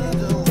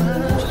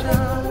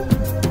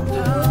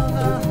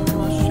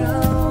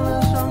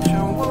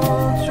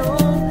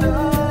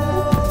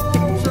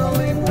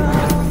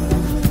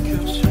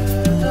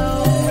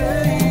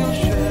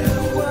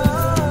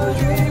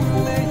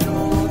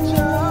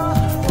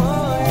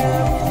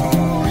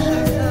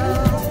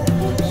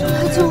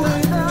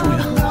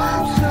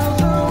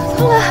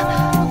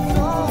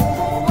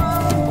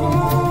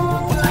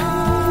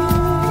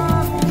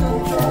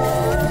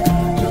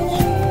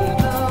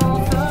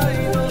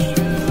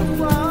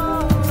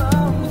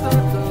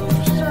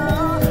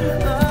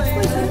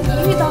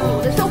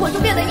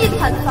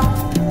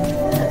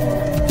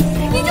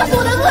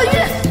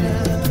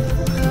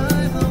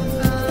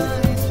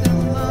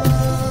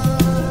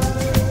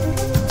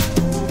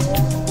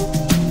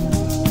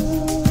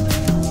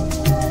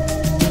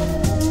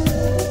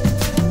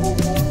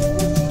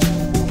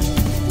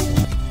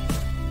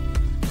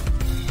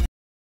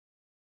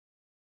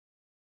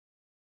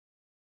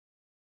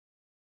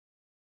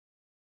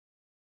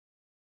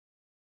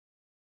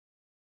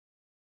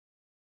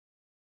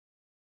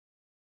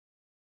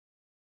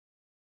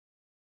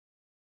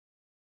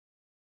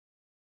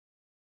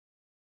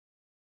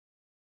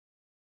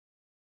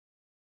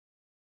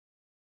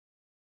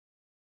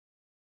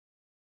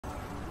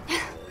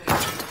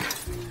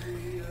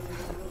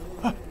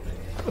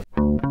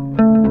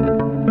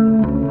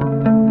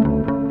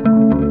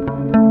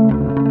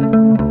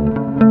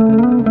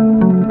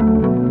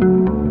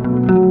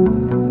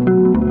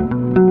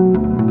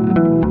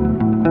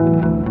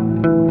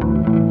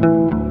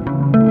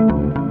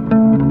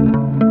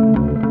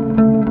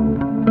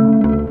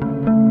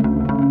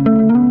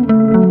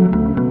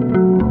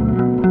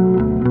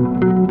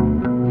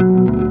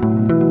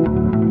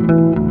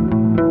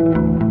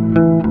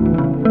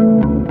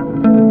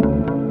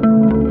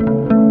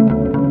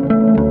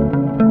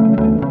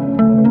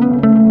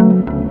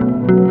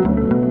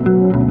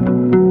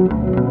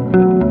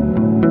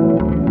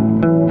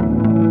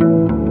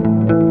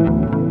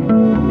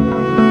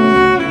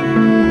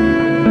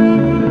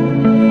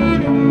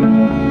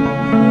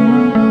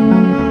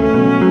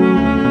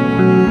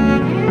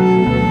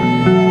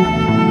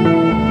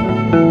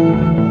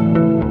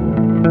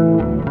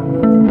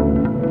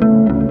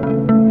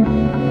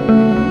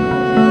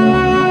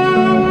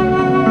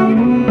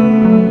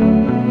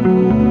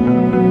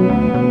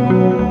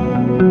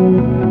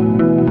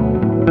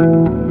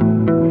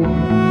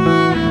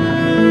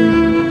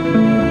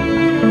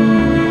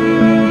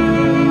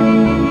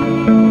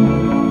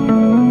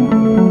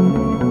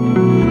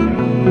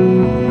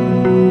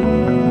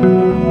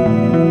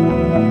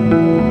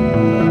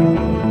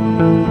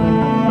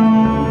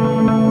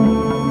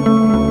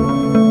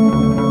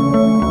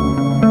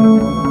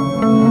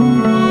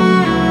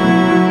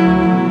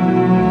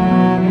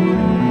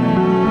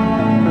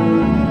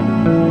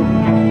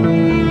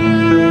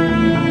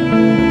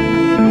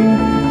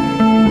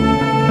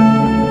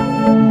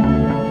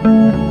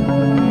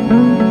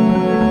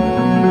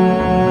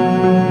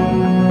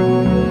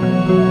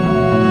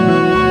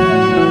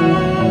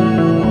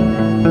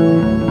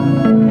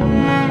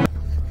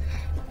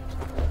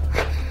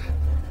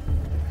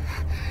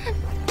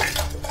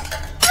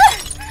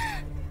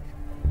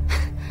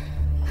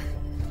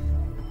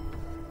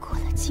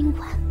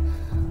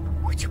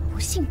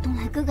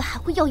哥哥还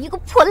会要一个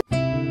破烂。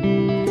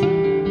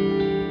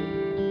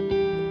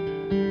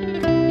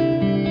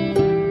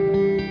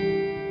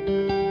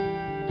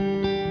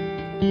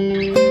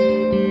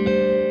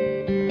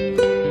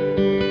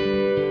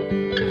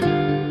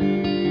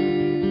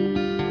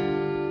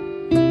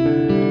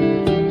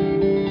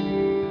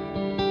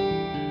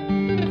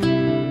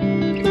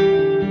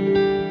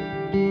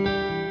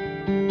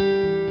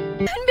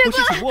我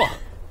是楚墨。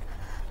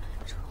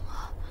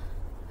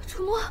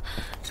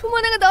楚墨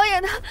那个导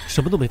演他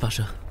什么都没发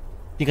生，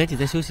你赶紧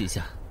再休息一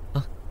下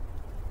啊！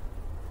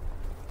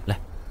来，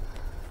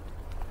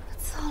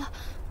糟了，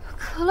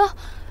可乐，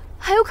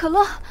还有可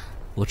乐。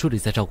我助理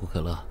在照顾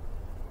可乐，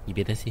你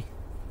别担心。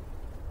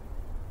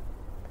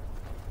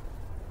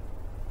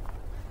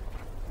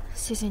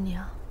谢谢你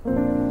啊，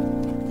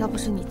要不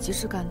是你及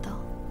时赶到，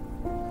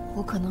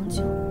我可能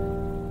就……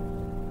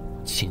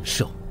禽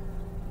兽，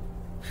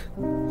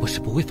我是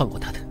不会放过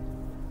他的。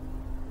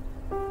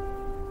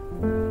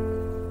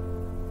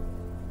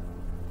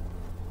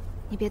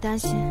你别担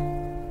心，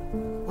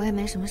我也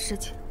没什么事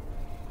情。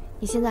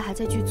你现在还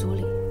在剧组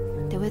里，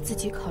得为自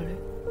己考虑。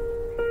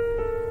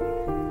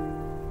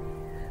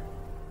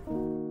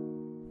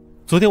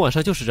昨天晚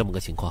上就是这么个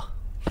情况。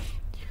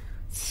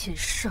禽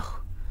兽，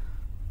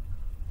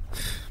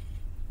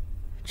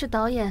这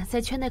导演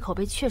在圈内口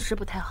碑确实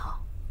不太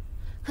好，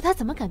可他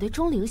怎么敢对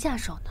钟灵下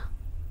手呢？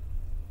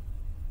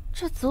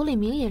这组里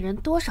明眼人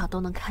多少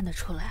都能看得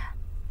出来，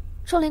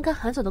钟灵跟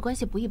韩总的关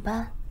系不一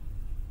般。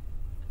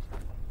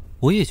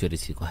我也觉得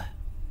奇怪。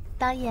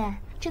导演，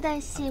这段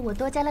戏我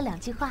多加了2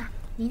句话，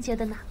您觉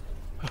得呢？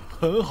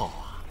很好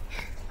啊。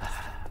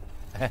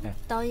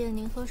导演，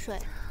您喝水。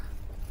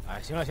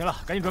哎，行了行了，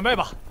赶紧准备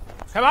吧，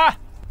开拍。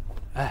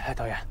哎，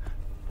导演，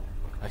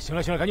哎，行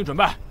了行了，赶紧准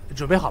备，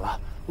准备好了。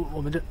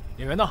我们这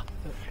演员呢？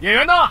演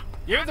员呢？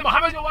演员怎么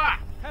还没就位？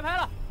开拍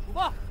了，主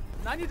播，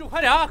男女主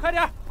快点啊，快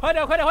点，快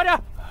点，快点，快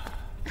点，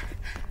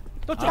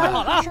都准备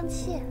好了。生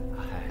气。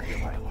哎，一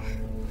会儿一会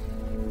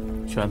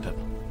儿，去安排吧。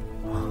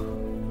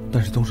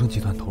但是东升集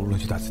团投入了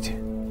巨大资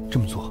金，这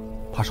么做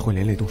怕是会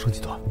连累东升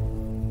集团。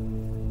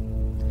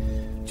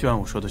就按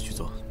我说的去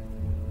做。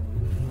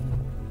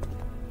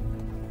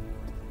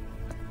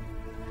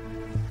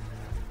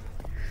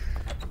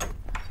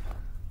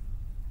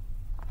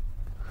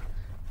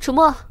楚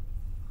墨，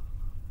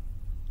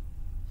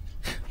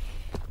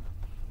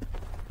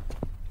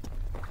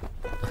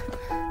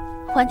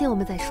晚点我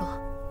们再说，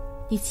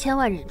你千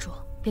万忍住，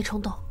别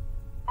冲动。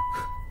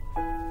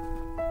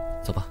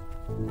走吧。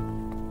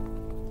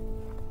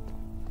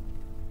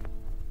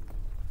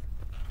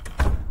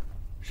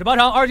18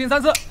场2进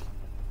3次。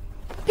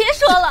别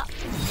说了。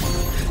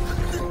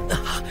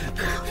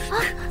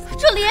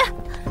助理，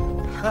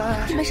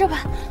你没事吧？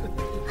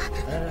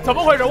怎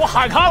么回事？我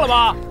喊卡了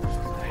吗？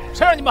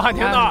谁让你们喊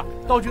停的？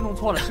道具弄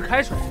错了，是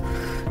开水。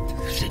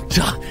忍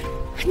着。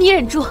你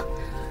忍住。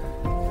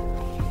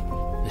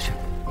没事。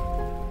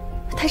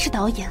他是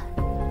导演，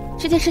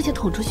这件事情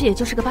捅出去也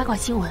就是个八卦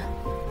新闻，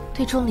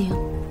对钟灵、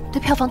对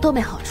票房都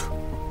没好处。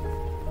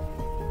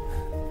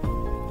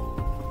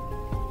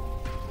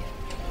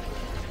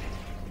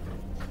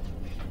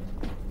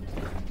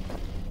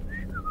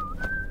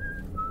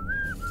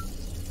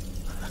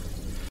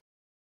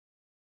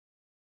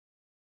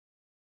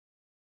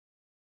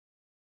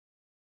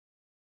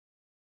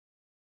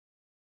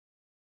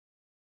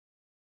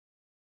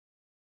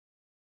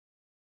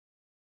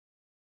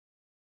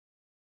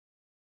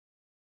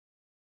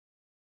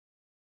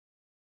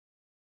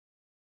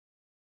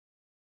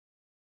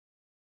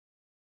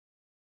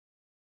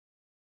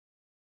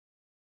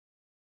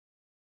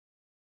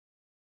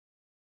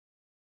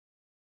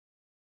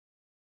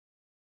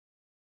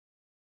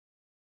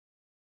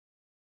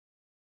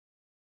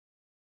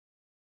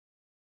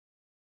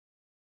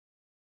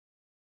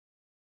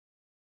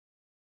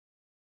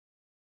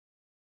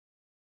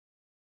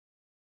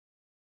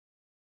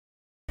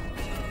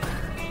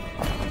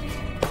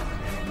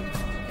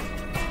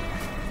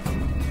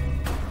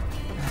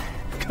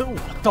跟我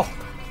斗。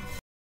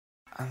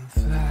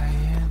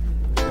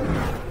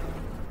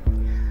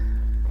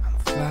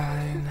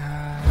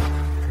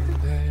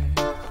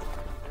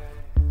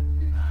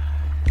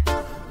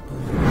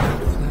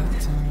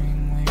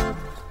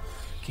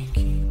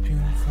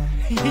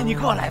你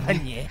过来吧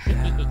你！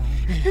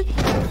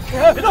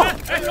别动！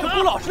这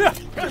顾老师，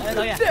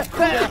导演，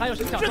还有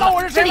谁想知道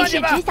我是谁吗？这里是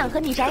只想和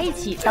你宅一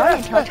起，导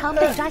演嫖娼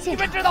被抓现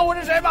场。你们知道我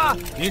是谁吗？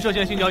您涉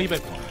嫌性交易被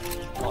捕。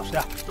老师，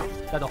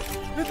带走。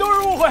都是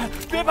误会，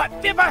别拍，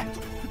别拍，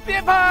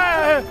别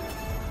拍！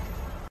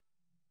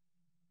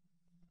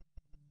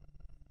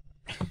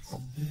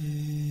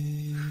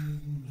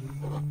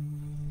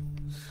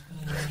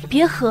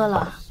别喝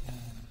了。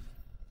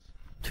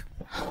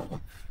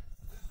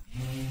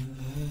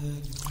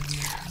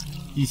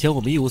以前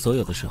我们一无所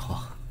有的时候，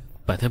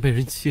摆摊被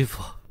人欺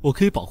负，我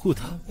可以保护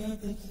他；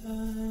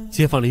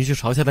街坊邻居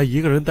嘲笑他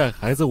一个人带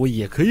孩子，我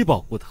也可以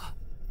保护他。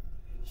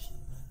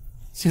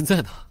现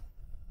在呢，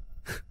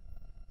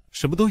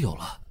什么都有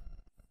了，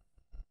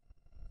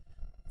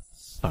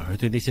反而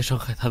对那些伤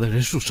害他的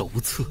人束手无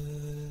策。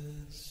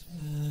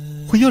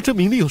我要这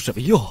名利有什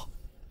么用？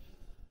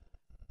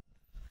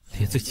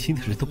连最亲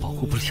的人都保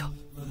护不了。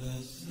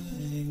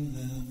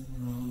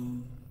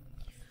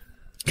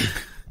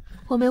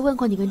我没问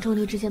过你跟钟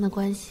离之间的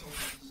关系，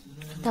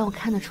但我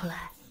看得出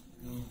来，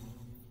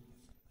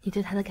你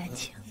对他的感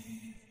情。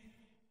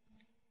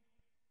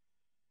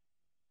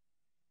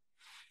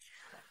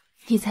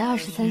你才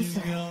23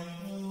岁，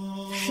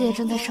事业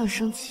正在上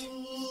升期，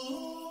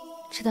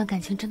这段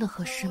感情真的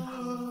合适吗？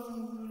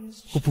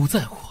我不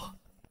在乎，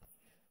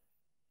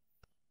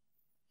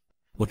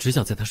我只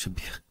想在他身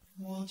边。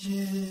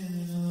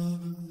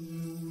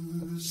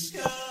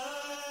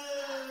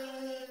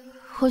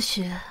或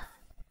许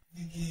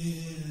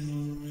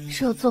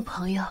只有做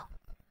朋友，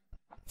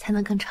才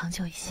能更长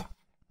久一些。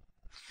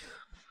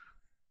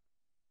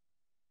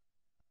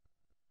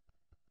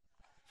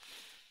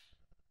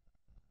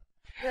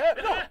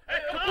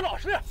顾老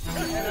师，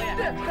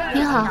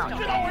您好，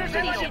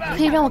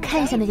可以让我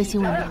看一下那个新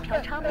闻吗？嫖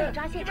娼被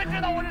抓现场。你们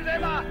知道我是谁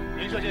吗？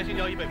您涉嫌性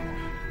交易被捕。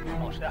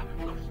老师，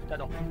站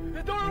住！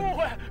都是误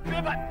会，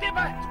别拍，别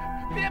拍，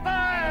别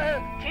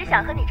拍！只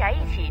想和你宅一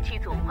起，剧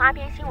组花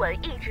边新闻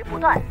一直不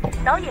断，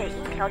导演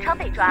因嫖娼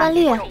被抓，曼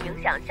丽不仅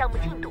影响项目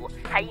进度，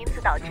还因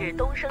此导致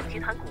东升集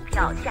团股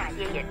票下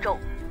跌严重。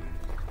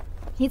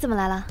你怎么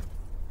来了？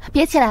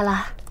别起来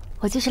了，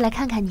我就是来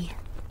看看你。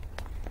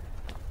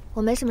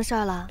我没什么事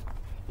儿了，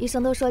医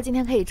生都说今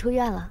天可以出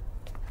院了。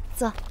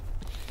坐。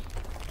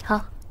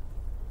好。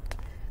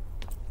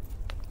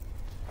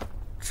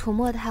楚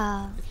墨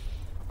他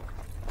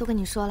都跟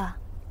你说了？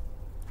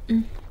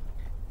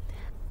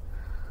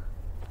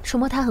楚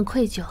墨他很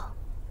愧疚，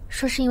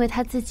说是因为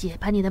他自己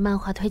把你的漫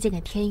画推荐给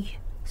天宇，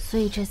所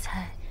以这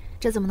才……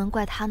这怎么能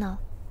怪他呢？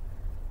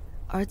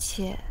而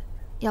且，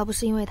要不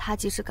是因为他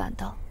及时赶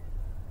到，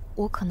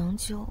我可能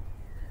就……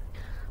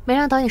没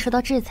让导演受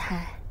到制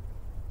裁，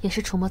也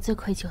是楚墨最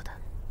愧疚的。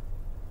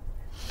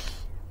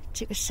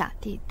这个傻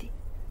弟弟。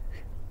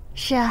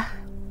是啊，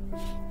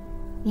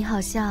你好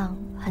像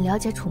很了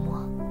解楚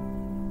墨。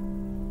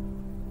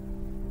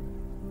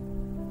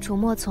楚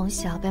墨从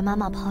小被妈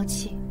妈抛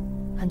弃，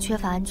很缺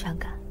乏安全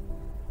感，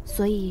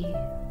所以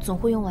总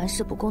会用玩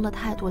世不恭的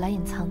态度来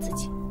隐藏自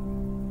己。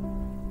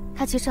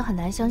他其实很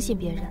难相信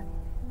别人，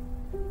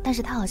但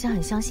是他好像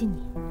很相信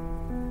你。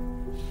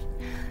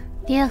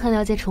你也很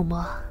了解楚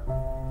墨。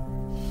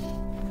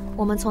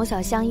我们从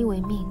小相依为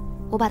命，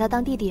我把他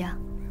当弟弟啊。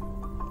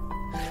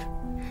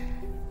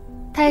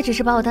他也只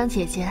是把我当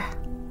姐姐。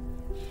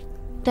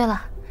对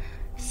了，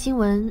新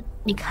闻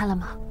你看了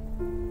吗？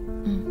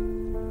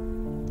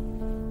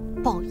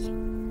报应。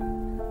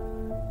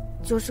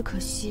就是可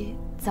惜，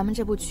咱们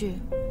这部剧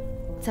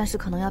暂时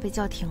可能要被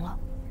叫停了。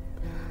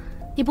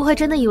你不会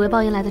真的以为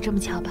报应来得这么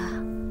巧吧？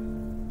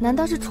难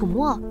道是楚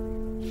墨？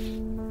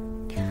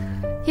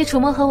以楚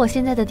墨和我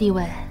现在的地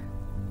位，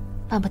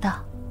办不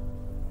到。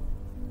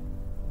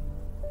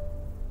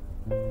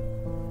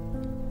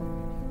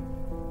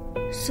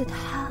是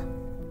他。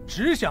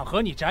只想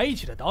和你宅一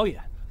起的导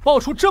演爆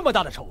出这么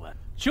大的丑闻，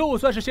就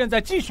算是现在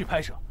继续拍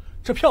摄，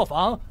这票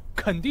房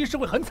肯定是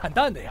会很惨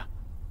淡的呀。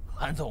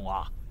韩总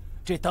啊，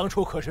这当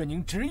初可是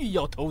您执意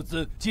要投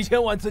资几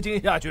千万资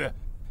金下去，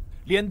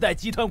连带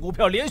集团股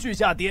票连续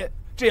下跌，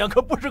这样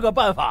可不是个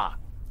办法。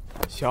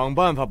想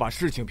办法把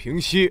事情平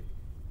息，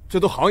这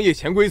都行业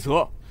潜规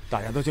则，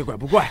大家都见怪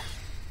不怪。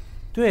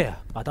对呀，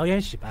把导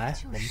演洗白，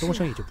我们东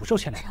升也就不受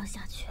牵连。这样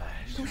下去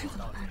都是怎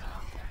么办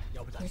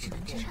的？也只能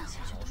这样。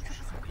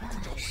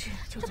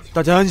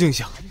大家安静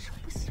下。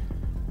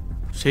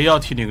谁要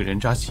替那个人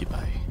渣洗白，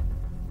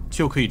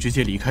就可以直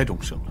接离开东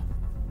升了，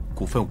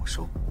股份我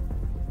收。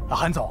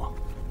韩总，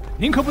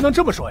您可不能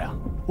这么说呀，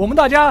我们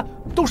大家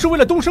都是为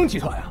了东升集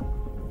团呀。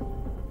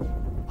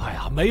哎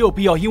呀，没有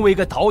必要因为一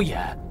个导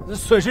演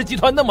损失集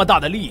团那么大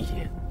的利益。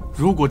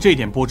如果这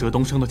点波折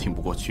东升都挺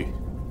不过去，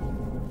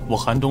我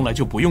韩东来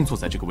就不用坐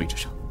在这个位置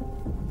上。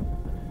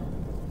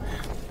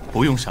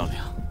不用商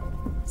量，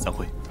散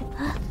会。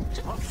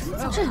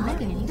这人来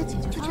给人一个解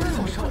决就觉得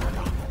走手了，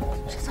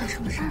这算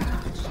什么事儿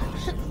啊？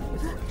什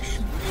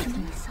么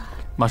意思啊？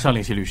马上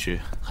联系律师，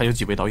还有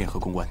几位导演和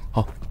公关。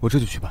好，我这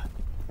就去办。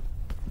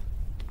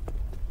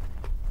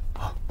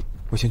好，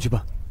我先去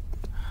办。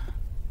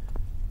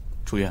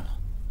出院了。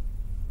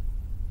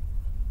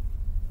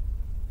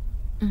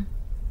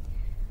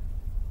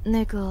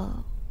那个，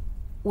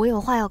我有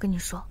话要跟你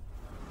说。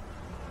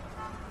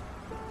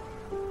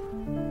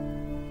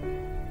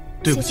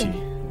对不起。谢谢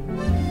你。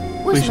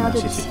为什么要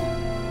对不起？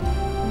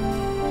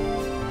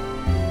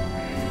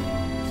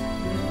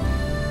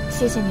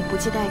谢谢你不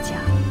计代价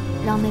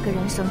让那个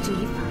人绳之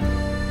以法。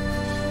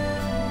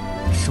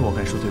是我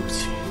该说对不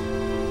起，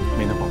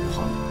没能保护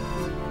好你。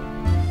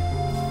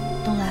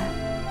东来，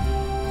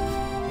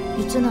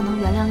你真的能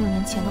原谅6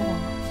年前的我吗？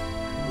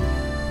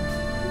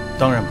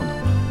当然不能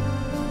了，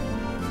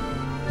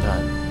但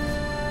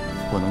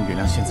我能原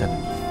谅现在的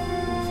你。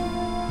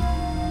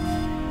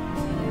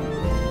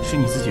是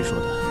你自己说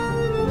的，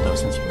我们都要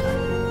向前看，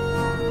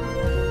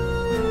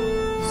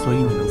所以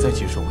你能再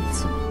接受我一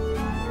次吗？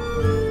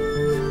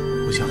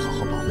我想好好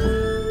保护你，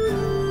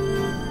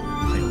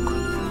还有可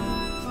乐。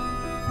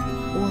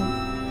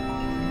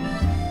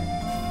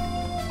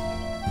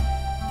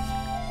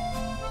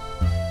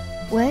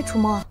喂，楚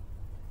墨。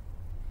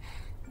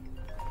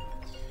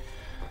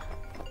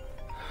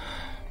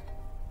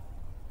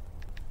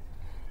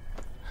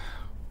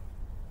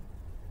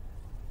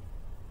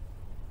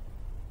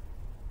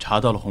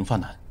查到了红发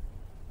男，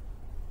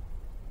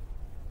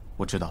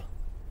我知道了。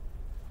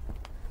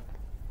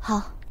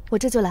好，我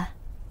这就来。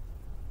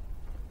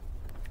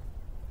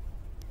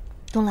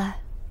东来，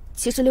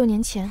其实6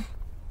年前，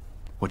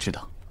我知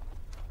道。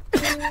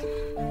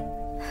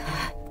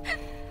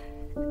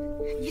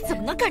你怎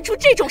么能干出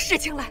这种事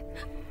情来？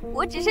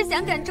我只是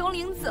想赶钟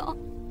灵走，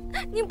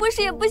你不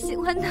是也不喜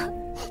欢他？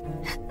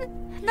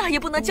那也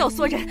不能教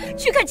唆人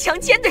去干强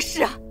奸的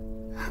事啊！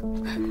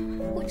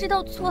我知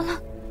道错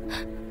了，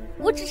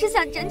我只是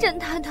想整整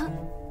他的，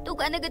都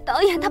怪那个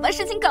导演，他把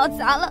事情搞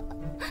砸了。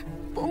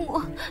伯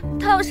母，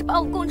他要是把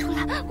我供出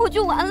来，我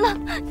就完了。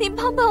你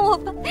帮帮我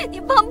吧，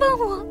你帮帮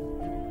我。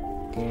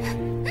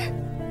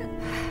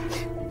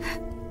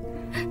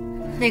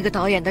那个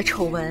导演的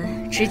丑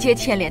闻直接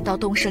牵连到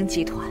东升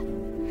集团，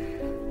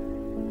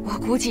我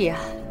估计啊，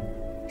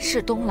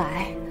是东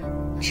来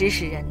指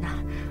使人呐，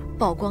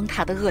曝光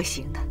他的恶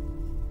行的。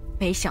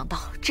没想到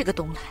这个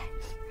东来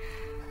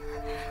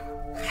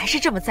还是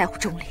这么在乎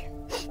钟灵。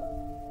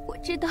我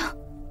知道，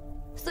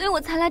所以我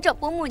才来找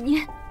伯母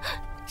您。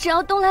只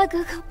要东来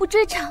哥哥不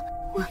追偿，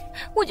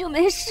我就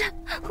没事。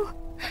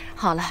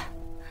好了，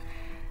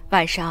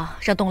晚上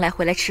让东来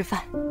回来吃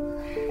饭，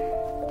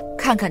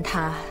看看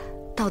他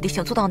到底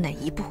想做到哪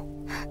一步。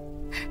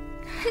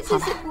谢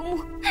谢伯母，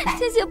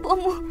谢谢伯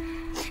母。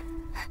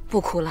不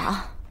哭了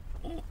啊。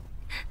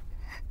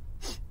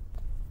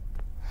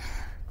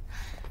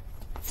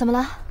怎么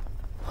了？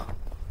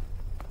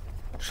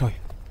少爷。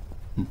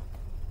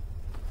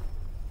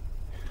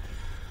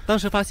当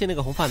时发现那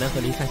个红发男和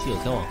林夏曦有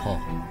交往后，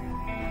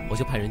我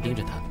就派人盯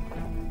着他。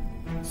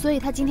所以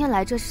他今天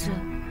来这时，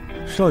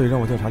少爷让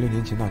我调查6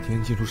年前那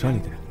天进出山里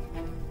的人，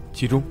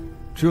其中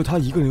只有他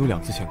一个人有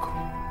2次前科。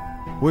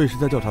我也是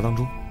在调查当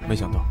中，没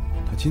想到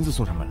他亲自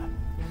送上门来。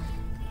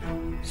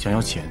想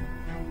要钱？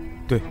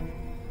对。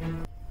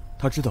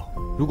他知道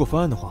如果翻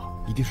案的话，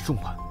一定是重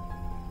判，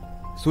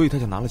所以他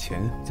想拿了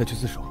钱再去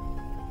自首。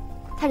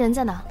他人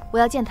在哪？我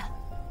要见他。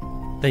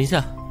等一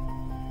下，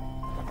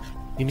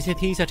你们先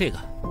听一下这个。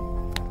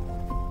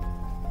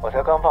我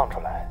才刚放出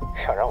来，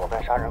想让我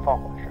干杀人放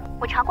火的事。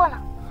我查过了，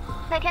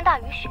那天大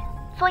雨雪，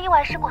做意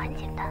外事故很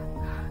简单，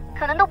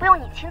可能都不用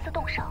你亲自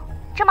动手。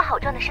这么好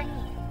赚的生意，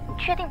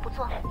确定不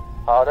做？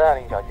好的，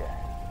林小姐，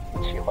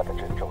计划的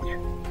真周全。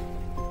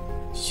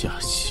夏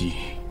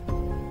曦，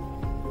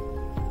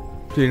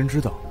这人知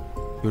道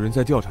有人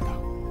在调查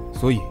他，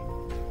所以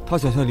他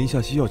想向林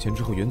夏曦要钱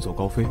之后远走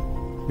高飞，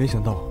没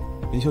想到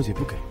林小姐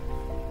不给，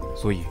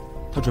所以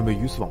他准备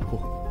鱼死网破，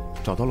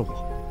找到了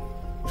我，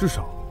至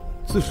少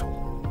自首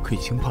可以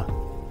轻判，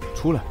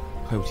出来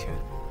还有钱。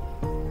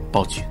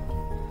抱歉。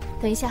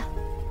等一下，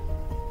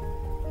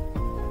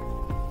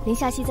林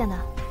夏曦在哪？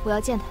我要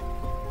见他。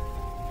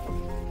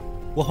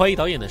我怀疑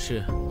导演的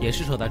事也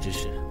是受他指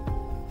使。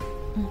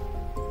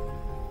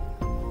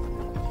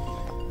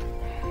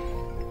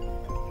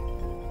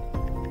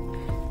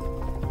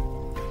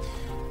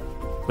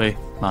喂，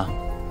妈。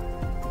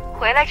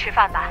回来吃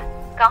饭吧，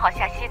刚好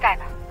夏曦在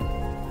呢。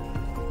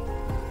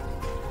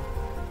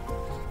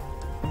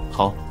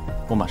好，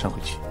我马上回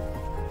去。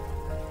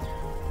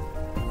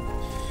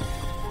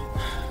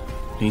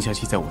林夏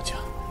曦在我家。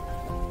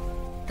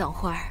等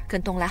会儿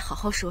跟东来好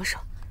好说说，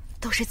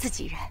都是自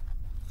己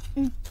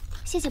人。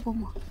谢谢伯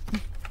母。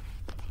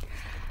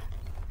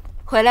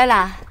回来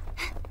啦，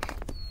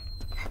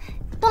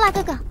东来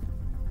哥哥，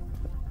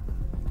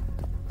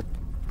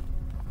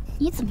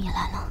你怎么也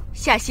来了？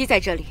夏曦在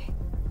这里，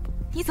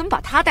你怎么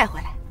把她带回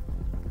来？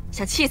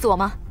想气死我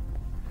吗？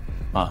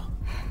妈，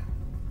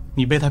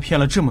你被他骗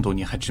了这么多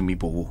年还执迷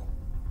不悟，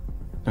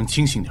能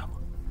清醒点吗？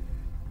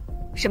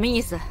什么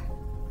意思？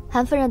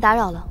韩夫人打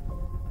扰了，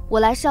我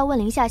来是要问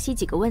林夏曦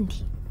几个问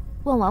题，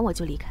问完我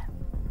就离开。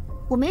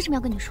我没什么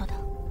要跟你说的。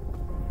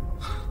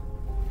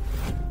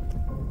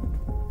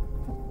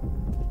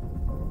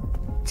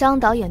张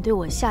导演对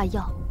我下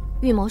药，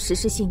预谋实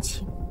施性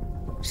侵，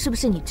是不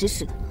是你指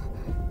使的？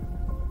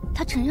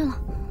他承认了。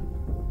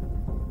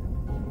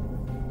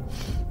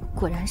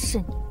果然是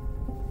你。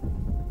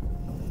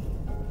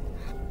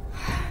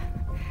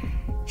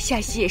夏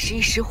曦也是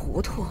一时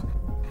糊涂，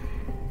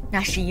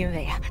那是因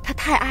为啊，他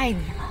太爱你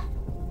了。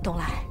东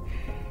来，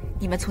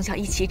你们从小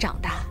一起长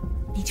大，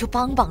你就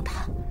帮帮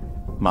他。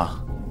妈，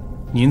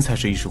您才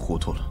是一时糊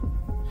涂了。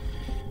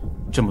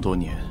这么多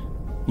年，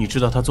你知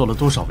道他做了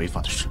多少违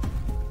法的事？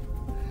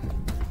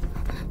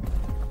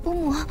伯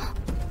母，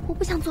我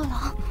不想坐牢。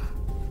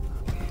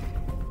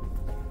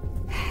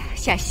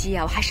夏曦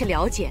啊，我还是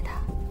了解的，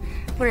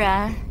不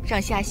然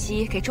让夏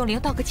曦给钟灵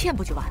道个歉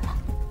不就完了？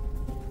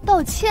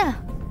道歉？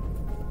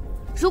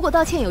如果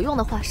道歉有用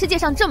的话，世界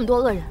上这么多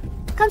恶人，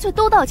干脆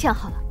都道歉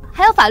好了，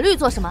还要法律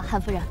做什么？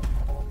韩夫人，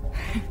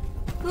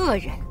恶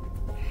人，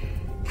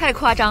太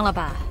夸张了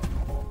吧？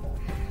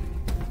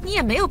你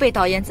也没有被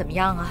导演怎么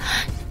样啊？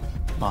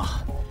妈，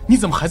你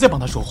怎么还在帮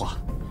他说话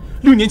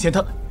？6年前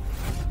他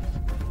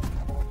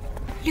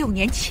，6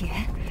年前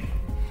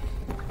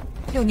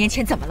，6年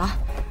前怎么了？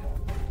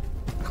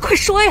快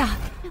说呀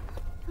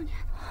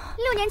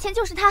！6年前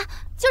就是他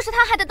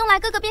害得东来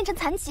哥哥变成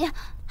残疾，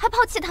还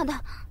抛弃他的，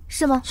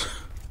是吗？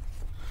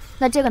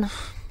那这个呢？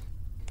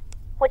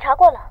我查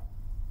过了，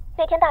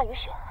那天大雨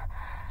雪，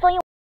所以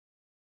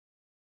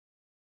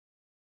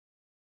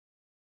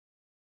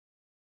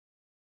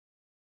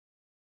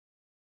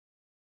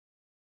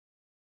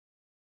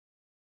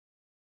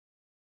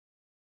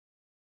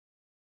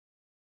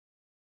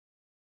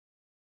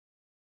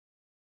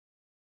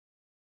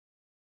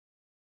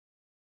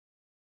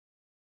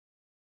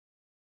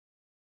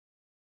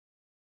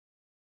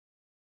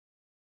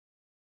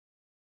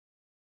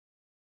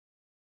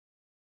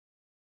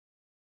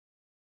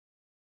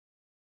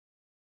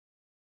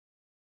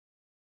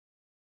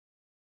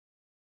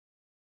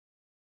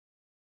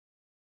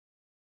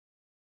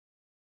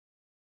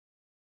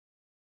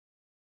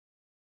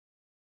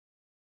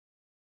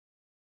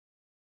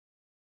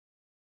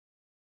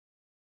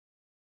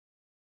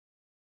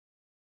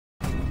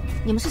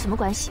你们是什么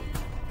关系？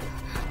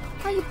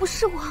阿姨，不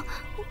是我。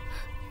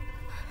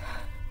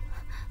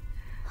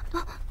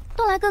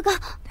东来哥哥，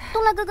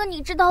东来哥哥，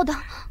你知道的，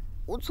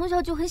我从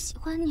小就很喜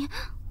欢你，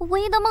我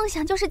唯一的梦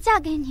想就是嫁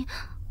给你，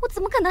我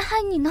怎么可能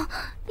害你呢？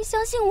你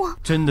相信我。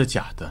真的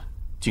假的？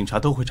警察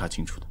都会查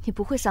清楚的。你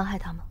不会伤害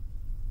他吗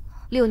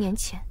？6年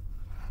前，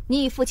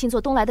你以父亲做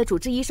东来的主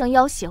治医生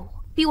要挟我，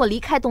逼我离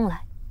开东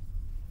来，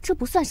这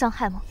不算伤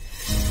害吗？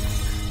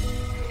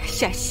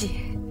夏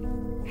曦，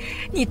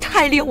你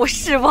太令我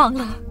失望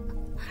了。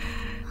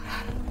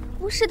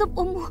不是的，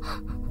伯母，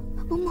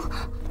伯母，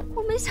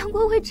我没想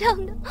过会这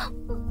样的。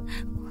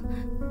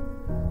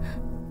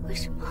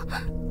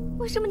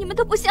为什么你们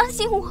都不相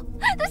信我，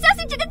都相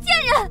信这个贱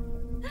人？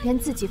连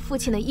自己父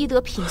亲的医德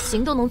品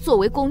行都能作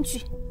为工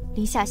具，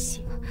林夏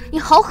曦，你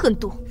好狠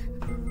毒！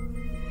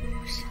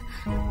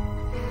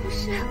不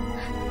是，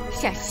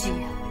夏曦，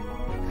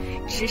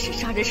指使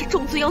杀人是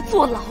重罪，要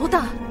坐牢的。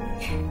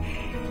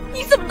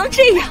你怎么能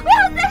这样？不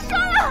要再说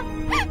了！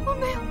我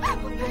没有。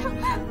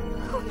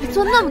你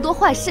做那么多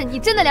坏事，你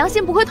真的良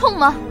心不会痛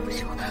吗？不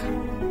是我，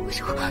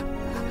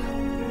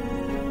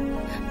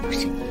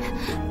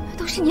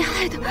都是你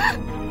害的。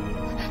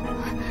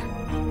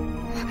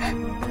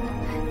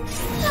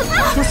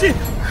小心！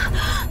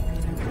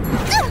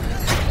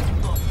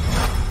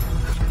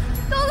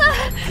东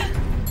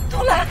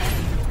来！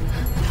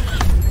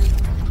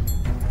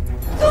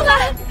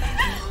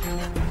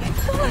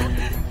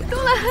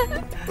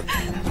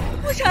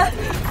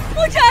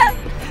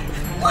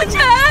沐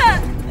晨，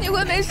你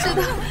会没事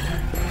的。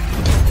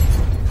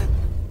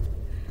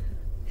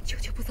求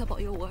求菩萨保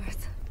佑我儿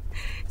子，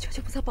求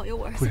求菩萨保佑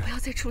我儿子不要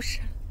再出事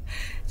了，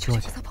求求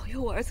菩萨保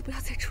佑我儿子不要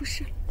再出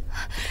事了。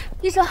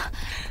医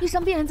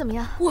生，病人怎么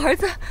样？我儿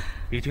子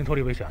已经脱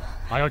离危险了，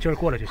麻药劲儿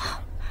过了就行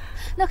了。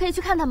那可以去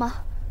看他吗？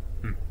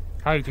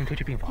他已经推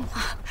去病房了。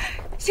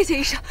谢谢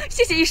医生，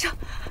谢谢医生。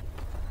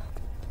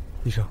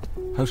医生，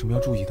还有什么要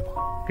注意的吗？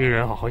病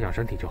人好好养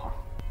身体就好。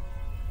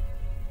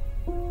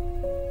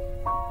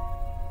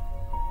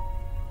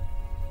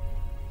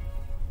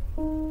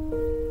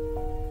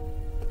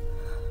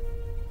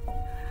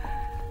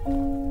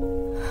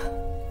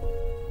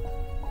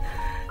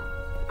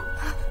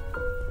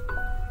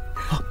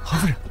韩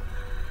夫人，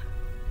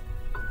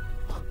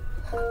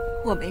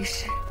我没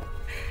事，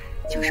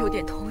就是有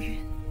点头晕。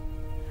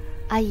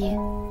阿姨，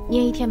你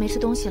也一天没吃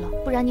东西了，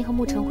不然你和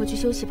沐晨回去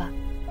休息吧。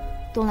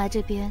东来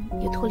这边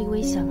也脱离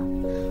危险了，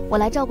我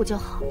来照顾就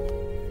好。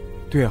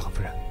对呀，韩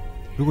夫人，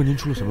如果您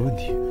出了什么问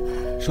题，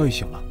少爷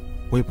醒了，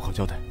我也不好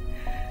交代。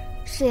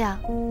是呀，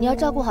你要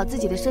照顾好自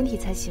己的身体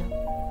才行。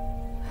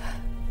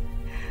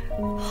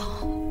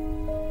好。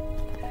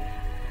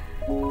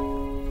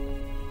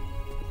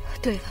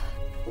对了，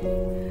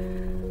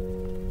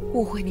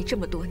误会你这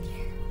么多年，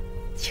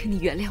请你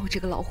原谅我这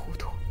个老糊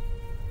涂。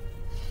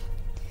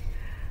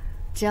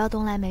只要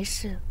东来没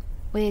事，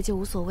我也就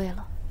无所谓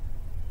了。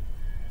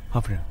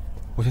韩夫人，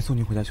我先送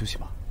您回家休息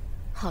吧。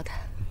好的。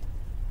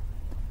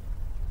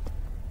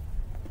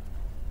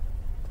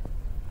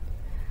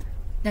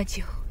那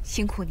就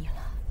辛苦你了。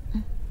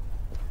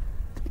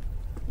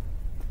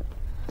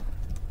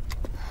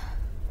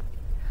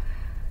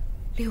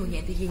6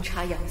年的阴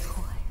差阳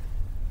错呀，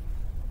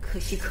可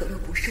惜可乐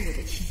不是我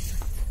的亲孙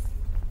子。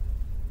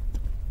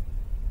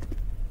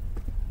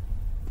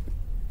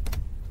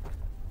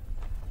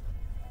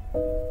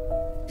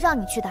让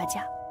你去打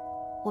架，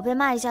我被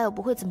骂一下又不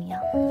会怎么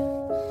样。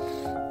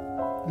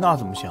那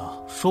怎么行？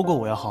说过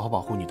我要好好保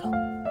护你的。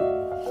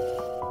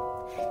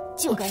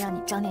就该让你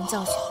长点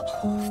教训。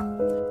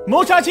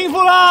谋杀亲夫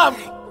了！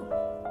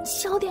你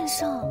小点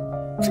声，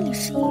这里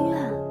是医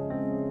院。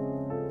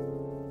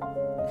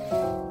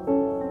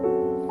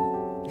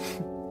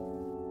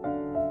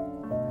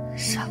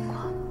傻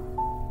瓜，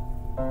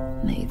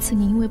每一次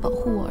你因为保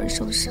护我而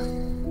受伤，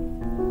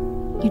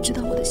你知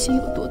道我的心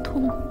有多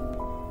痛吗？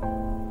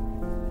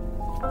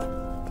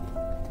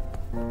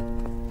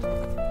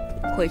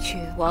回去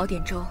我熬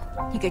点粥，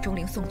你给钟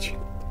灵送去，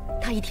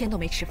她一天都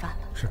没吃饭了。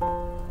是。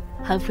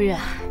韩夫人，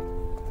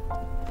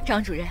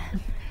张主任，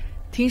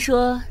听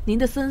说您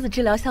的孙子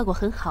治疗效果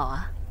很好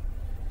啊。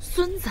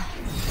孙子？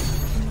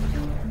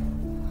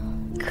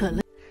可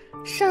乐，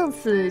上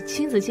次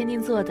亲子鉴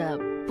定做的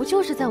不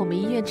就是在我们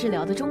医院治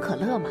疗的钟可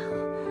乐吗？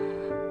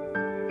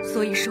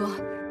所以说，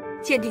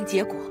鉴定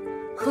结果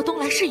和东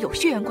来是有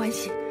血缘关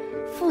系。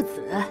父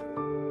子？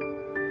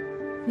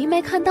您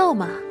没看到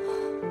吗？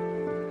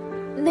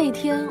那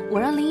天我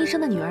让林医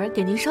生的女儿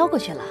给您捎过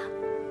去了。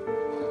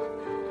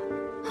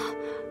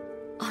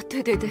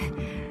对对对，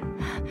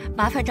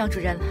麻烦张主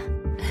任了。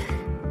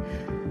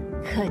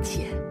客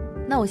气，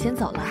那我先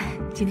走了，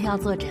今天要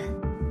坐诊。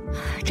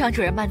张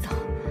主任慢走。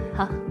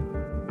好。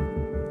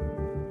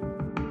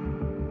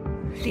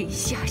林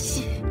夏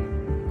曦，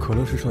可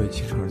乐是少爷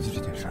亲生儿子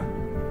这件事儿，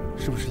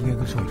是不是应该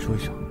跟少爷说一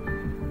声？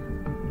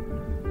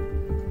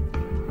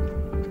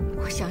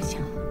我想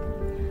想，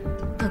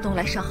等东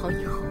来伤好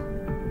以后，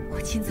我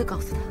亲自告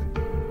诉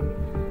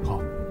他。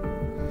好，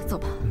走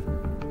吧。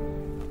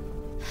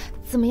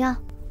怎么样？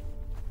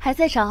还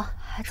在找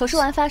手术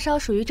完发烧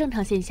属于正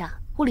常现象，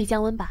物理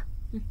降温吧。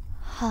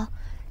好，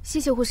谢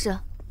谢护士。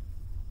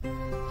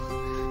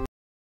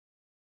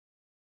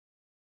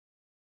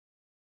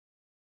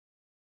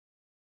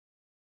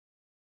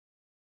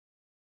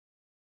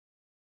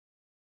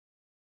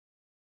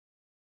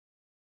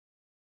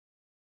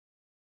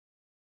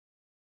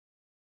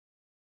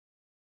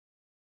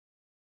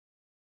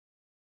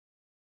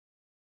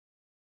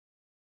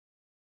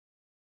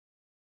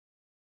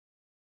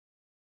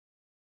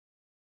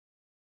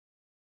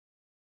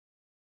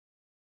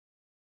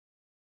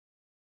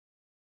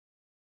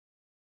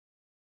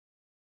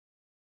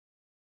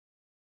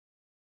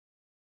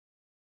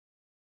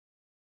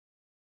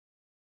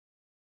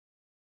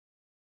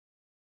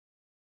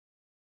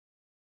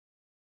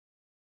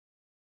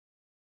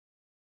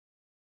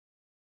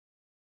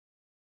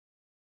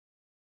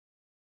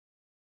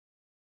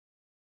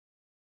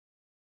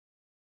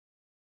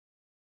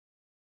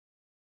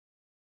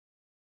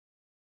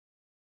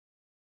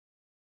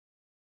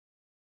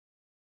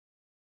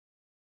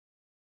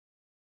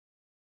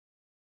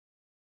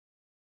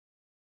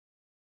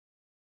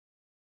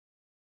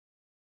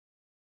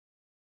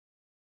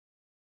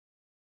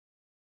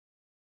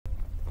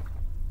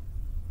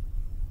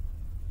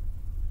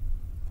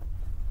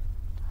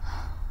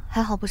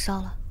还好不烧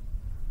了。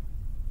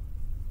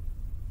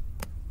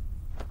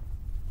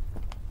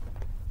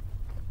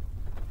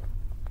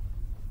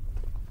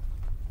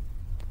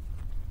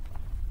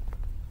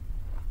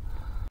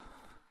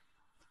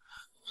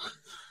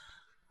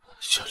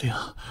小玲，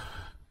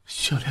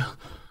小玲，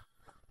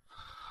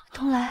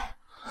东来，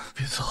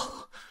别走，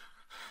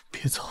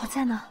别走！我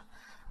在呢，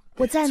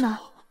我在呢，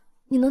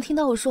你能听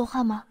到我说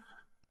话吗？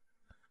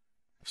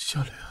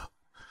小玲，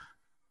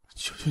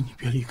求求你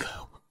别离开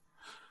我，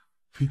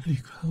别离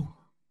开我！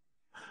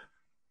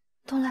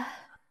东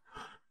来，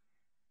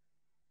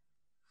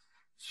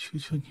求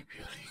求你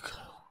别离开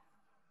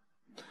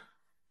我！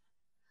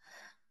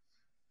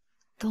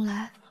东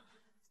来，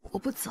我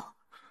不走，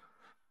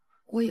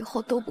我以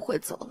后都不会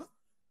走了。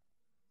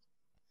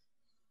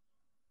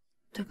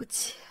对不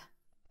起，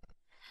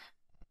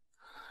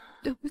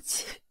对不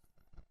起，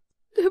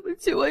对不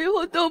起，我以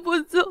后都不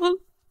走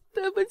了。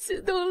对不起，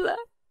东来，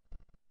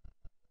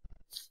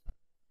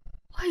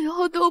我以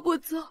后都不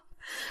走。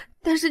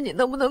但是你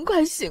能不能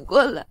快醒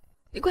过来？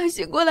你快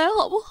醒过来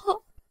好不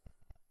好？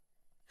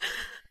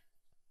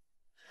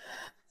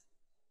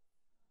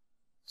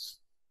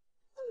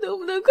能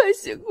不能快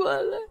醒过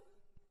来？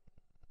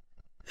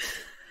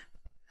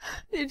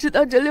你知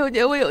道这6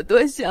年我有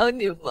多想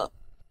你吗？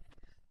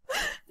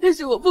但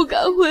是我不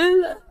敢回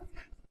来。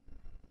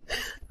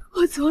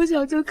我从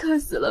小就克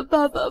死了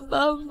爸爸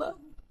妈妈，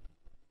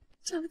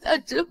长大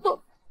之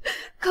后，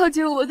靠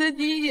近我的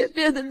你也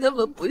变得那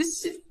么不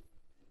幸。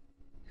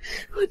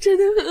我真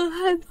的很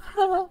害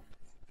怕，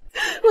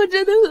我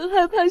真的很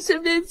害怕身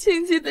边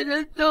亲近的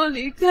人都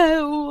离开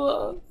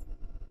我。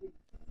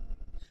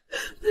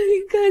我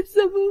应该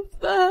怎么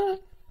办？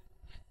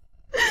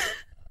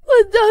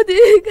我到底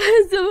应该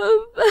怎么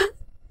办？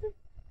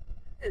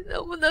你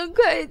能不能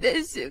快一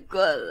点醒过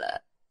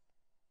来？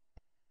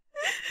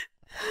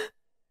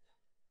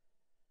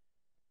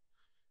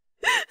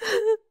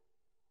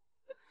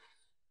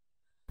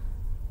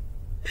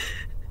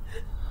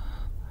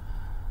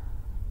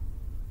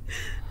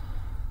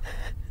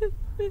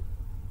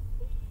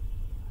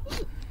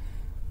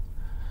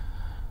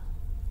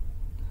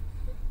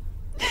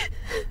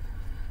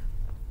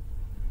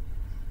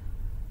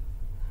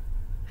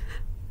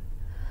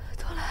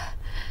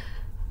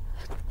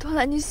东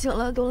来，你醒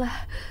了，东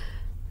来，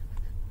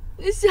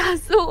你吓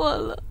死我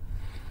了！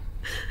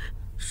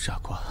傻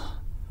瓜，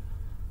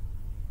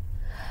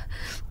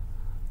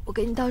我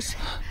给你倒水。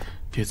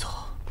别走！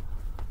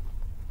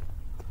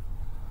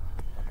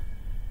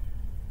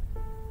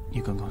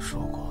你刚刚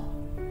说过，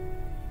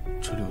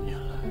这6年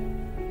来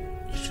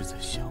一直在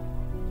想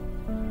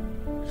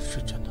我，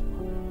是真的吗？